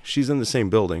 Fortunately, she's in the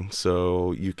same building,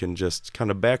 so you can just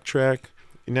kind of backtrack.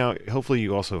 Now, hopefully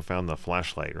you also found the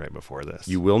flashlight right before this.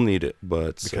 You will need it,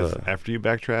 but... Because after you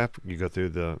backtrack, you go through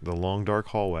the long, dark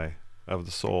hallway of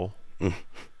the soul.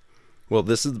 Well,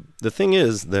 this is the thing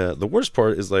is the worst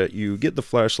part is that you get the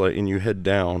flashlight and you head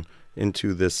down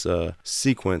into this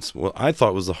sequence. Well, I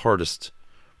thought was the hardest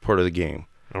part of the game.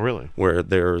 Oh, really? Where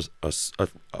there's a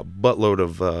buttload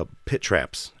of pit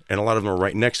traps, and a lot of them are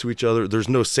right next to each other. There's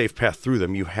no safe path through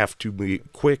them. You have to be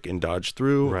quick and dodge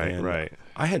through. Right.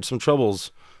 I had some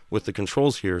troubles with the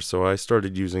controls here, so I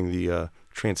started using the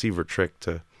transceiver trick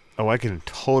to... Oh, I can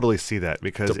totally see that,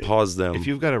 because to pause them. If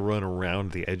you've got to run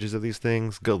around the edges of these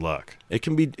things, good luck. It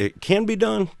can be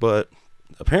done, but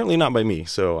apparently not by me.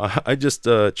 So I just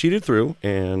cheated through,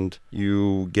 and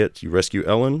you rescue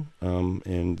Ellen,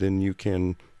 and then you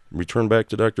can return back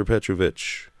to Dr.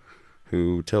 Petrovich,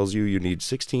 who tells you need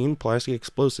 16 plastic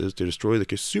explosives to destroy the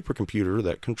supercomputer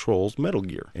that controls Metal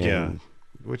Gear. And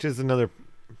which is another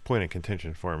point of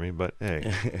contention for me, but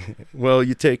hey. Well,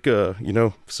 you take,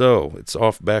 so it's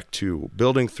off back to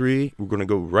Building 3. We're going to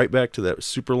go right back to that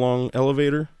super long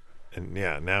elevator. And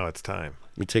yeah, now it's time.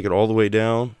 You take it all the way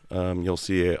down. You'll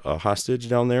see a hostage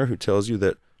down there who tells you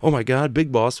that, oh my God,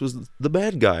 Big Boss was the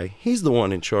bad guy. He's the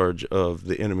one in charge of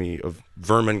the enemy of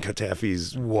Vermin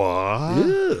Katafi's. What?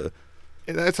 Yeah.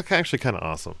 That's actually kind of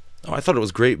awesome. Oh, I thought it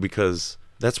was great, because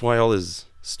that's why all his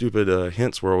stupid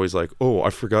hints were always like, oh,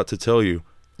 I forgot to tell you.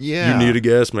 Yeah. You need a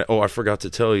gas mask. Oh, I forgot to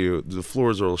tell you. The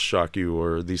floors will shock you,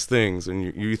 or these things.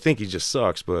 And you think he just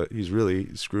sucks, but he's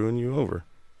really screwing you over.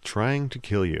 Trying to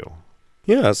kill you.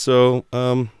 Yeah, so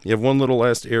you have one little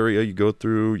last area you go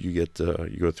through. You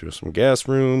go through some gas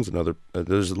rooms.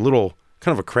 There's a little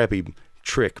kind of a crappy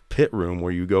trick pit room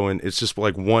where you go in. It's just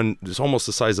like it's almost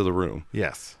the size of the room.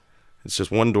 Yes. It's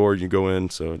just one door you go in,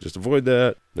 so just avoid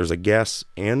that. There's a gas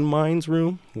and mines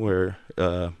room where...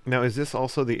 Now, is this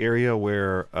also the area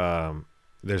where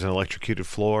there's an electrocuted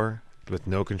floor with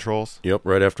no controls? Yep,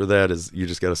 right after that is you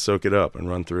just got to soak it up and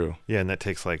run through. Yeah, and that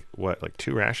takes like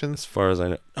 2 rations? As far as I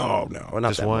know. Oh, no, not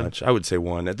just that one? Much. I would say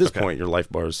 1. At this point, your life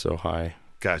bar is so high.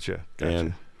 Gotcha.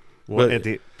 And,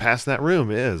 past that room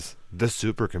is the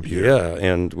supercomputer. Yeah,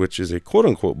 and which is a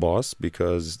quote-unquote boss,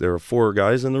 because there are 4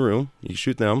 guys in the room. You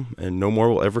shoot them, and no more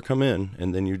will ever come in.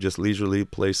 And then you just leisurely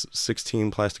place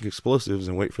 16 plastic explosives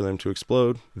and wait for them to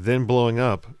explode. Then blowing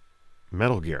up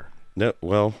Metal Gear. No,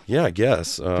 well, yeah, I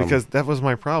guess. Because that was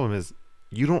my problem, is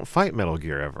you don't fight Metal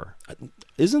Gear ever.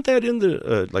 Isn't that in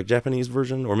the Japanese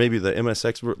version? Or maybe the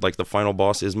MSX, like the final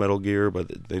boss is Metal Gear,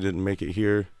 but they didn't make it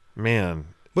here? Man.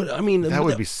 But, I mean... That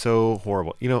would be so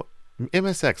horrible.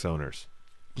 MSX owners,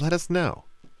 let us know.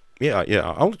 Yeah,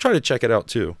 I'll try to check it out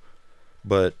too.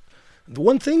 But The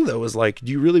one thing though is like,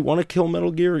 do you really want to kill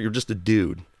Metal Gear? Or you're just a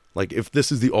dude. Like, if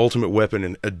this is the ultimate weapon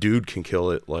and a dude can kill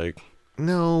it, like.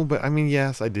 No, but I mean,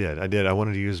 yes, I did. I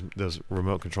wanted to use those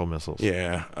remote control missiles.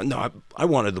 Yeah, no, I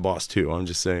wanted the boss too. I'm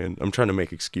just saying, I'm trying to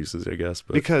make excuses, I guess.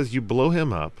 But. Because you blow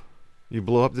him up, you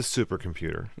blow up this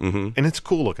supercomputer, and it's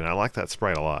cool looking. I like that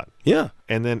sprite a lot. Yeah.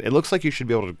 And then it looks like you should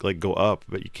be able to like go up,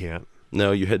 but you can't.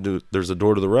 No, you head to. There's a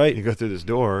door to the right. You go through this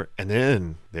door, and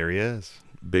then there he is.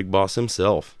 Big boss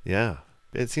himself. Yeah.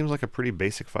 It seems like a pretty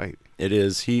basic fight. It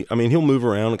is. He'll move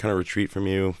around and kind of retreat from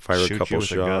you, fire Shoot a couple you with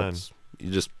shots.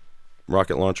 You just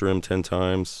rocket launcher him 10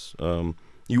 times.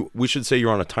 We should say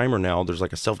you're on a timer now. There's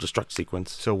like a self-destruct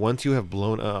sequence. So once you have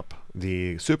blown up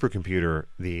the supercomputer,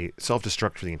 the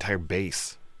self-destruct for the entire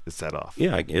base is set off.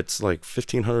 Yeah, it's like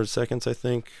 1,500 seconds, I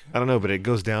think. I don't know, but it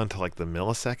goes down to like the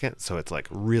millisecond, so it's like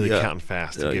really counting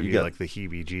fast to give you like the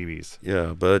heebie-jeebies. Yeah,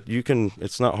 but you can.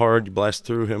 It's not hard. You blast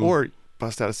through him. Or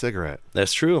bust out a cigarette.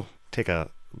 That's true. Take a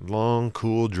long,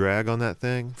 cool drag on that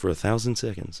thing. For 1,000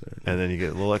 seconds. And then you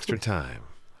get a little extra time.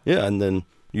 Yeah, and then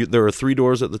there are 3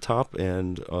 doors at the top,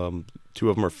 and 2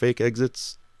 of them are fake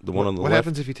exits. The one on the left. What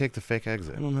happens if you take the fake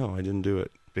exit? I don't know. I didn't do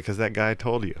it. Because that guy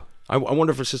told you. I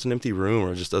wonder if it's just an empty room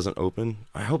or it just doesn't open.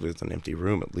 I hope it's an empty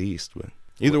room at least. But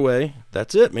either way,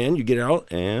 that's it, man. You get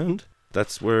out, and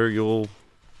that's where you'll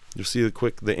see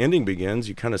the ending begins.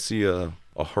 You kind of see a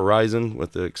horizon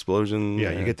with the explosion.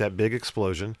 Yeah, you get that big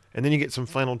explosion, and then you get some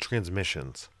final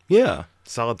transmissions. Yeah.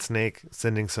 Solid Snake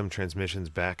sending some transmissions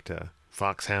back to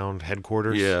Foxhound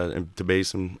headquarters. Yeah, and to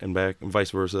base and back, and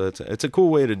vice versa. It's a cool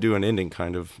way to do an ending,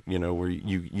 kind of, where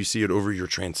you see it over your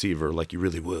transceiver like you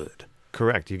really would.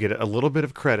 Correct. You get a little bit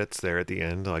of credits there at the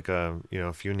end, like a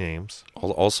few names.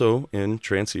 Also in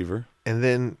transceiver. And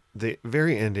then the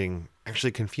very ending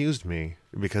actually confused me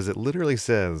because it literally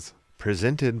says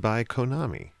presented by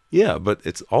Konami. Yeah, but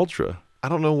it's Ultra. I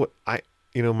don't know what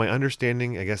my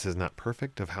understanding, I guess, is not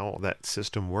perfect of how that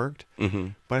system worked. Mm-hmm.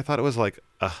 But I thought it was like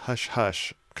a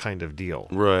hush-hush kind of deal.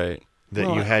 Right.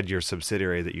 That you had your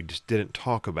subsidiary that you just didn't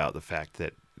talk about the fact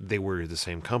that they were the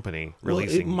same company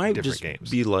releasing it might different just games.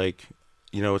 Be like,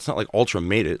 it's not like Ultra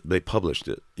made it; they published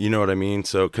it. You know what I mean?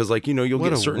 So, because you'll what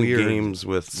get certain games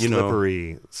with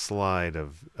slippery slide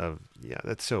of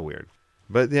that's so weird.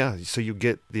 But yeah, so you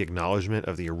get the acknowledgement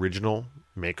of the original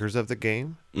makers of the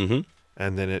game, and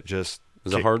then it just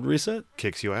is a hard reset,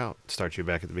 kicks you out, starts you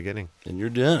back at the beginning, and you're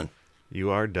done. You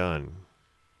are done.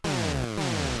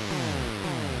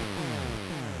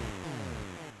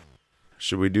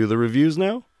 Should we do the reviews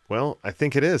now? Well, I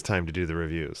think it is time to do the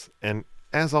reviews. And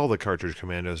as all the Cartridge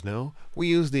Commandos know, we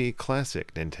use the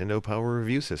classic Nintendo Power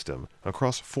Review system.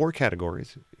 Across 4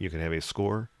 categories, you can have a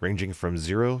score ranging from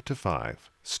 0 to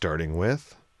 5, starting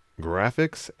with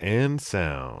graphics and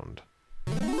sound.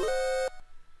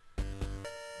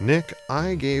 Nick,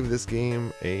 I gave this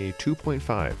game a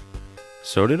 2.5.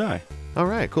 So did I. All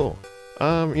right, cool.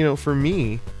 For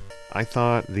me, I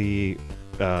thought the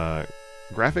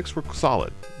graphics were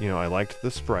solid. I liked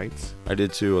the sprites. I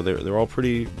did too. They're all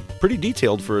pretty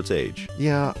detailed for its age.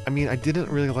 Yeah, I mean, I didn't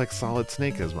really like Solid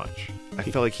Snake as much. I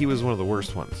felt like he was one of the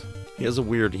worst ones. He's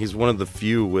one of the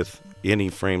few with any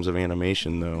frames of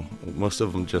animation, though. Most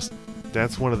of them just...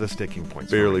 That's one of the sticking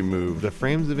points. Barely move. The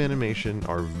frames of animation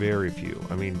are very few.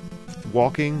 I mean,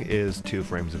 walking is 2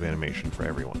 frames of animation for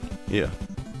everyone. Yeah.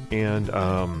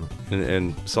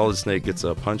 And Solid Snake gets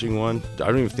a punching one. I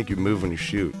don't even think you move when you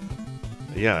shoot.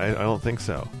 Yeah, I don't think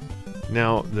so.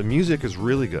 Now, the music is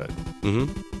really good.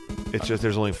 Mm-hmm. It's just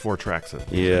there's only 4 tracks of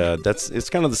it. Yeah, it's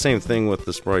kind of the same thing with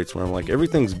the sprites where I'm like,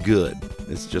 everything's good.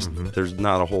 It's just there's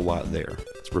not a whole lot there.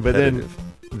 It's repetitive.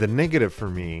 But then the negative for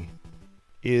me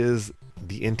is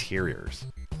the interiors.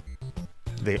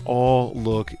 They all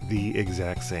look the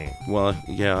exact same. Well,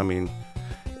 yeah, I mean,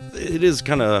 it is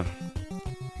kind of...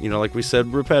 like we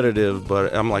said, repetitive,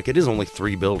 but I'm like, it is only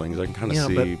 3 buildings. I can kind of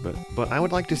see, but I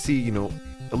would like to see,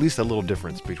 at least a little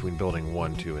difference between building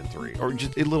 1, 2, and 3, or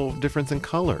just a little difference in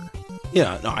color.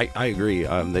 Yeah, no, I agree.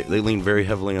 They lean very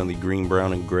heavily on the green,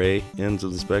 brown, and gray ends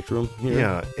of the spectrum here.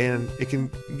 Yeah, and it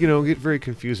can, get very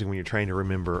confusing when you're trying to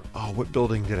remember, what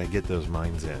building did I get those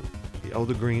mines in? Oh,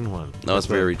 the green one. No, it's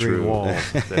very green true.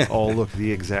 Walls that all look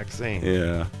the exact same.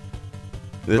 Yeah.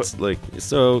 It's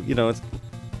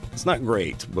it's not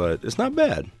great, but it's not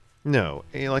bad. No,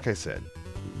 and like I said,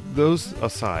 those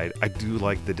aside, I do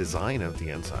like the design of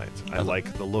the insides. I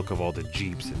like the look of all the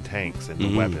jeeps and tanks and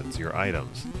the weapons, your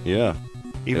items. Yeah.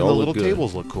 Even the little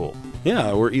tables look cool.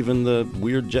 Yeah, or even the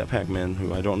weird jetpack men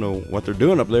who I don't know what they're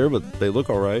doing up there, but they look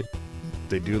all right.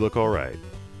 They do look all right.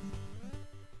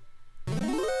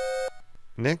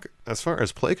 Nick, as far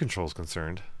as play control is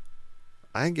concerned,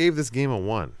 I gave this game a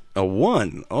 1. A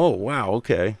 1? Oh, wow.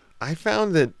 Okay. I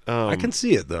found that I can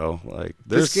see it, though. Like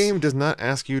this game does not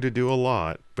ask you to do a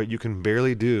lot, but you can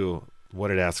barely do what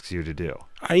it asks you to do.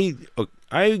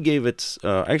 I gave it,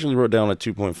 I actually wrote down a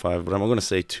 2.5, but I'm going to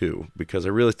say 2 because I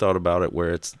really thought about it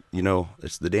where it's,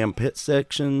 it's the damn pit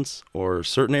sections or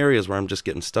certain areas where I'm just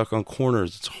getting stuck on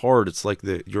corners. It's hard. It's like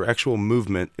your actual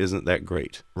movement isn't that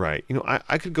great. Right.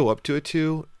 I could go up to a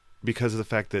 2 because of the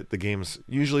fact that the game's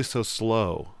usually so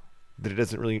slow that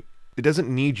it doesn't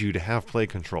need you to have play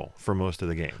control for most of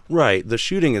the game. Right. The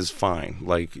shooting is fine.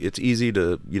 Like, it's easy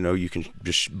to, you can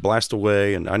just blast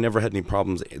away, and I never had any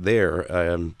problems there.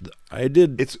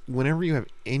 It's whenever you have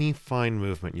any fine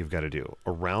movement you've got to do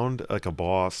around like a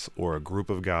boss or a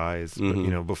group of guys,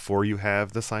 Mm-hmm. before you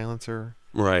have the silencer.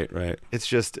 Right. It's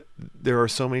just, there are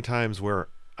so many times where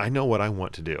I know what I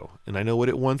want to do, and I know what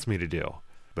it wants me to do.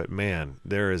 But man,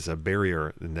 there is a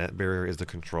barrier, and that barrier is the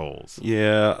controls.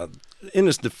 Yeah. In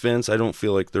its defense, I don't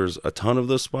feel like there's a ton of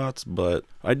those spots, but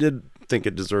I did think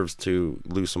it deserves to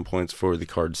lose some points for the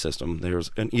card system.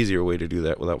 There's an easier way to do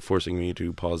that without forcing me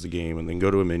to pause the game and then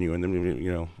go to a menu and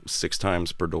then, 6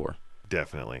 times per door.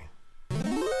 Definitely.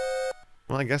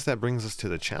 Well, I guess that brings us to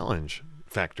the challenge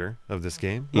factor of this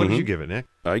game. What did you give it, Nick?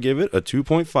 I give it a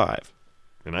 2.5.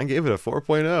 And I gave it a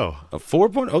 4.0. A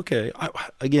 4. Okay.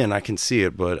 I can see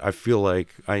it, but I feel like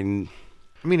I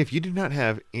mean, if you did not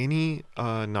have any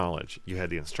knowledge, you had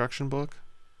the instruction book,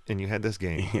 and you had this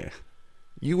game, yeah.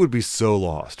 You would be so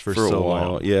lost for so a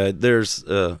while. long. Yeah, there's,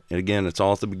 and again, it's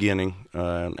all at the beginning.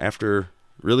 After,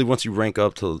 really, once you rank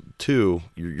up to 2,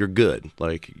 you're good.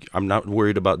 Like, I'm not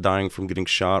worried about dying from getting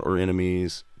shot or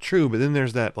enemies. True, but then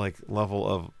there's that, like, level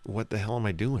of, what the hell am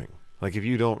I doing? Like, if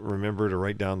you don't remember to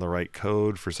write down the right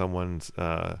code for someone's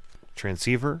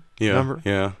transceiver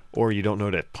number, or you don't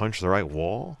know to punch the right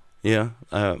wall. Yeah.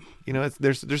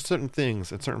 There's certain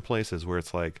things at certain places where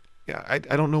it's like, yeah, I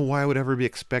don't know why I would ever be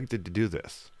expected to do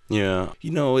this. Yeah.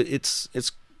 It's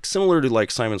similar to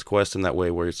like Simon's Quest in that way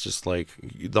where it's just like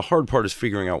the hard part is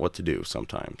figuring out what to do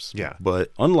sometimes. Yeah. But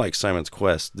unlike Simon's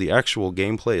Quest, the actual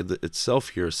gameplay itself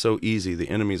here is so easy. The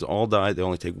enemies all die. They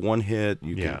only take 1 hit.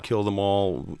 You can kill them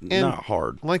all. And not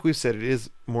hard. Like we've said, it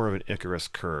is more of an Icarus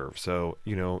curve. So,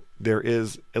 there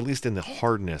is, at least in the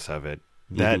hardness of it,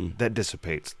 that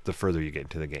dissipates the further you get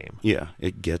into the game. Yeah,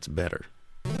 it gets better.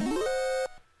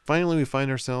 Finally, we find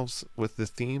ourselves with the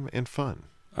theme and fun.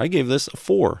 I gave this a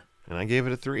 4. And I gave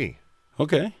it a 3.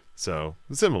 Okay. So,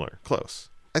 similar, close.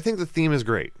 I think the theme is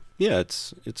great. Yeah,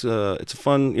 it's a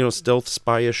fun, stealth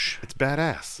spy-ish. It's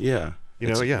badass. Yeah.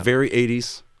 It's yeah. very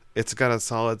 80s. It's got a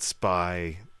solid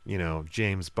spy,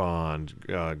 James Bond,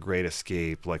 Great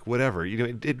Escape, like whatever.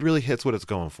 It really hits what it's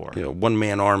going for.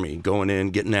 One-man army going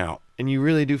in, getting out. And you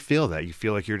really do feel that. You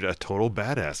feel like you're a total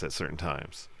badass at certain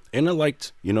times. And I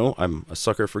liked, I'm a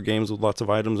sucker for games with lots of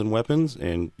items and weapons,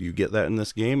 and you get that in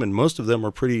this game, and most of them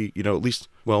are pretty,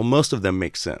 most of them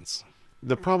make sense.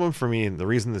 The problem for me, and the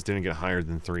reason this didn't get higher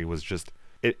than 3 was just,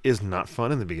 it is not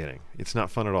fun in the beginning. It's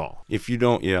not fun at all. If you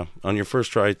don't, on your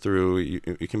first try through,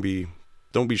 it can be,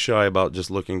 don't be shy about just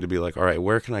looking to be like, all right,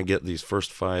 where can I get these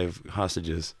first 5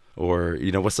 hostages? Or,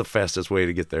 what's the fastest way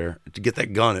to get there? To get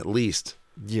that gun at least.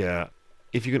 Yeah.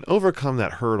 If you can overcome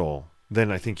that hurdle, then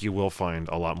I think you will find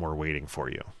a lot more waiting for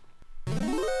you.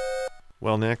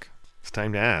 Well, Nick, it's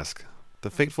time to ask the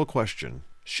fateful question.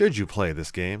 Should you play this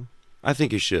game? I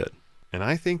think you should. And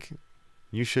I think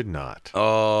you should not.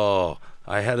 Oh,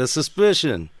 I had a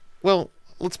suspicion. Well,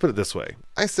 let's put it this way.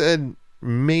 I said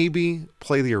maybe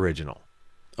play the original.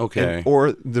 Okay.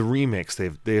 Or the remakes.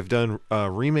 They've done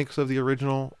remakes of the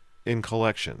original in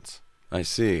collections. I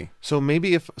see. So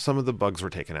maybe if some of the bugs were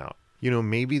taken out,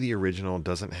 maybe the original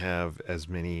doesn't have as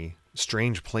many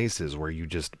strange places where you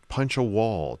just punch a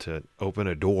wall to open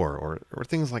a door or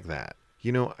things like that.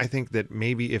 I think that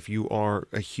maybe if you are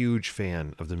a huge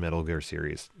fan of the Metal Gear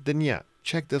series, then yeah,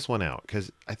 check this one out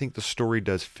because I think the story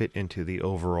does fit into the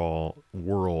overall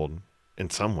world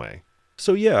in some way.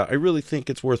 So yeah, I really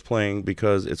think it's worth playing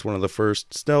because it's one of the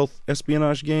first stealth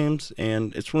espionage games,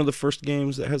 and it's one of the first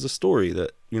games that has a story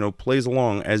that, plays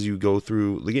along as you go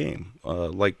through the game,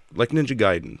 like Ninja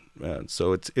Gaiden.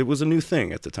 So it was a new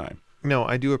thing at the time. No,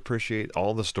 I do appreciate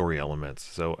all the story elements,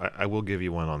 so I will give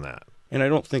you one on that. And I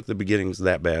don't think the beginning's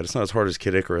that bad. It's not as hard as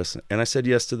Kid Icarus, and I said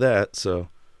yes to that, so...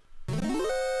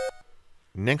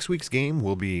 Next week's game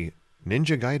will be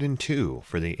Ninja Gaiden 2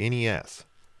 for the NES.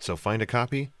 So find a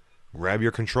copy, grab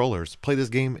your controllers, play this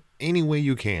game any way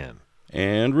you can.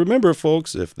 And remember,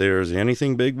 folks, if there's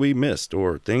anything big we missed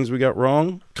or things we got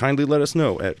wrong, kindly let us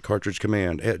know at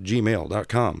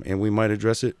cartridgecommand@gmail.com, and we might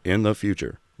address it in the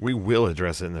future. We will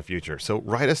address it in the future. So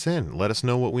write us in. Let us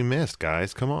know what we missed,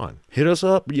 guys. Come on. Hit us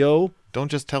up, yo. Don't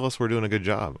just tell us we're doing a good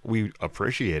job. We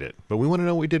appreciate it, but we want to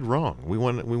know what we did wrong. We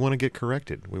want to get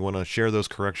corrected. We want to share those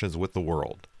corrections with the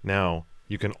world. Now,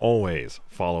 you can always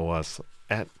follow us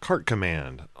at Cart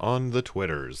Command on the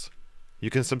Twitters. You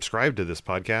can subscribe to this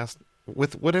podcast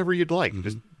with whatever you'd like.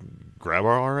 Just grab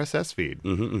our RSS feed.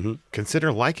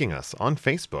 Consider liking us on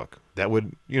Facebook. That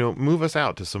would, move us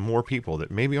out to some more people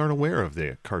that maybe aren't aware of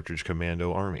the Cartridge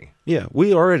Commando Army. Yeah,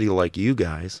 we already like you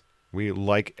guys. We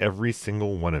like every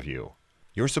single one of you.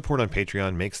 Your support on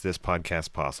Patreon makes this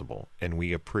podcast possible, and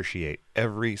we appreciate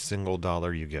every single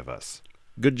dollar you give us.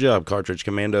 Good job, Cartridge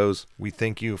Commandos. We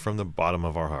thank you from the bottom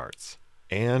of our hearts.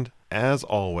 And, as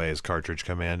always, Cartridge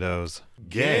Commandos,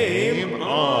 game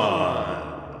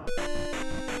on!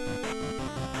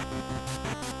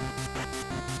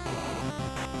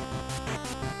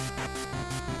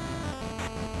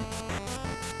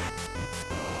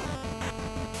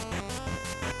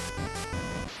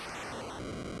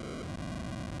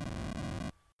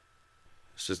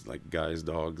 It's just like guys,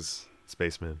 dogs.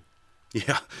 Spaceman.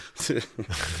 Yeah.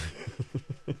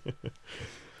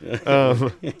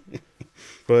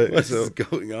 But What's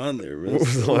going on there, man? what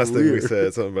was the last thing we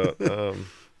said? Something about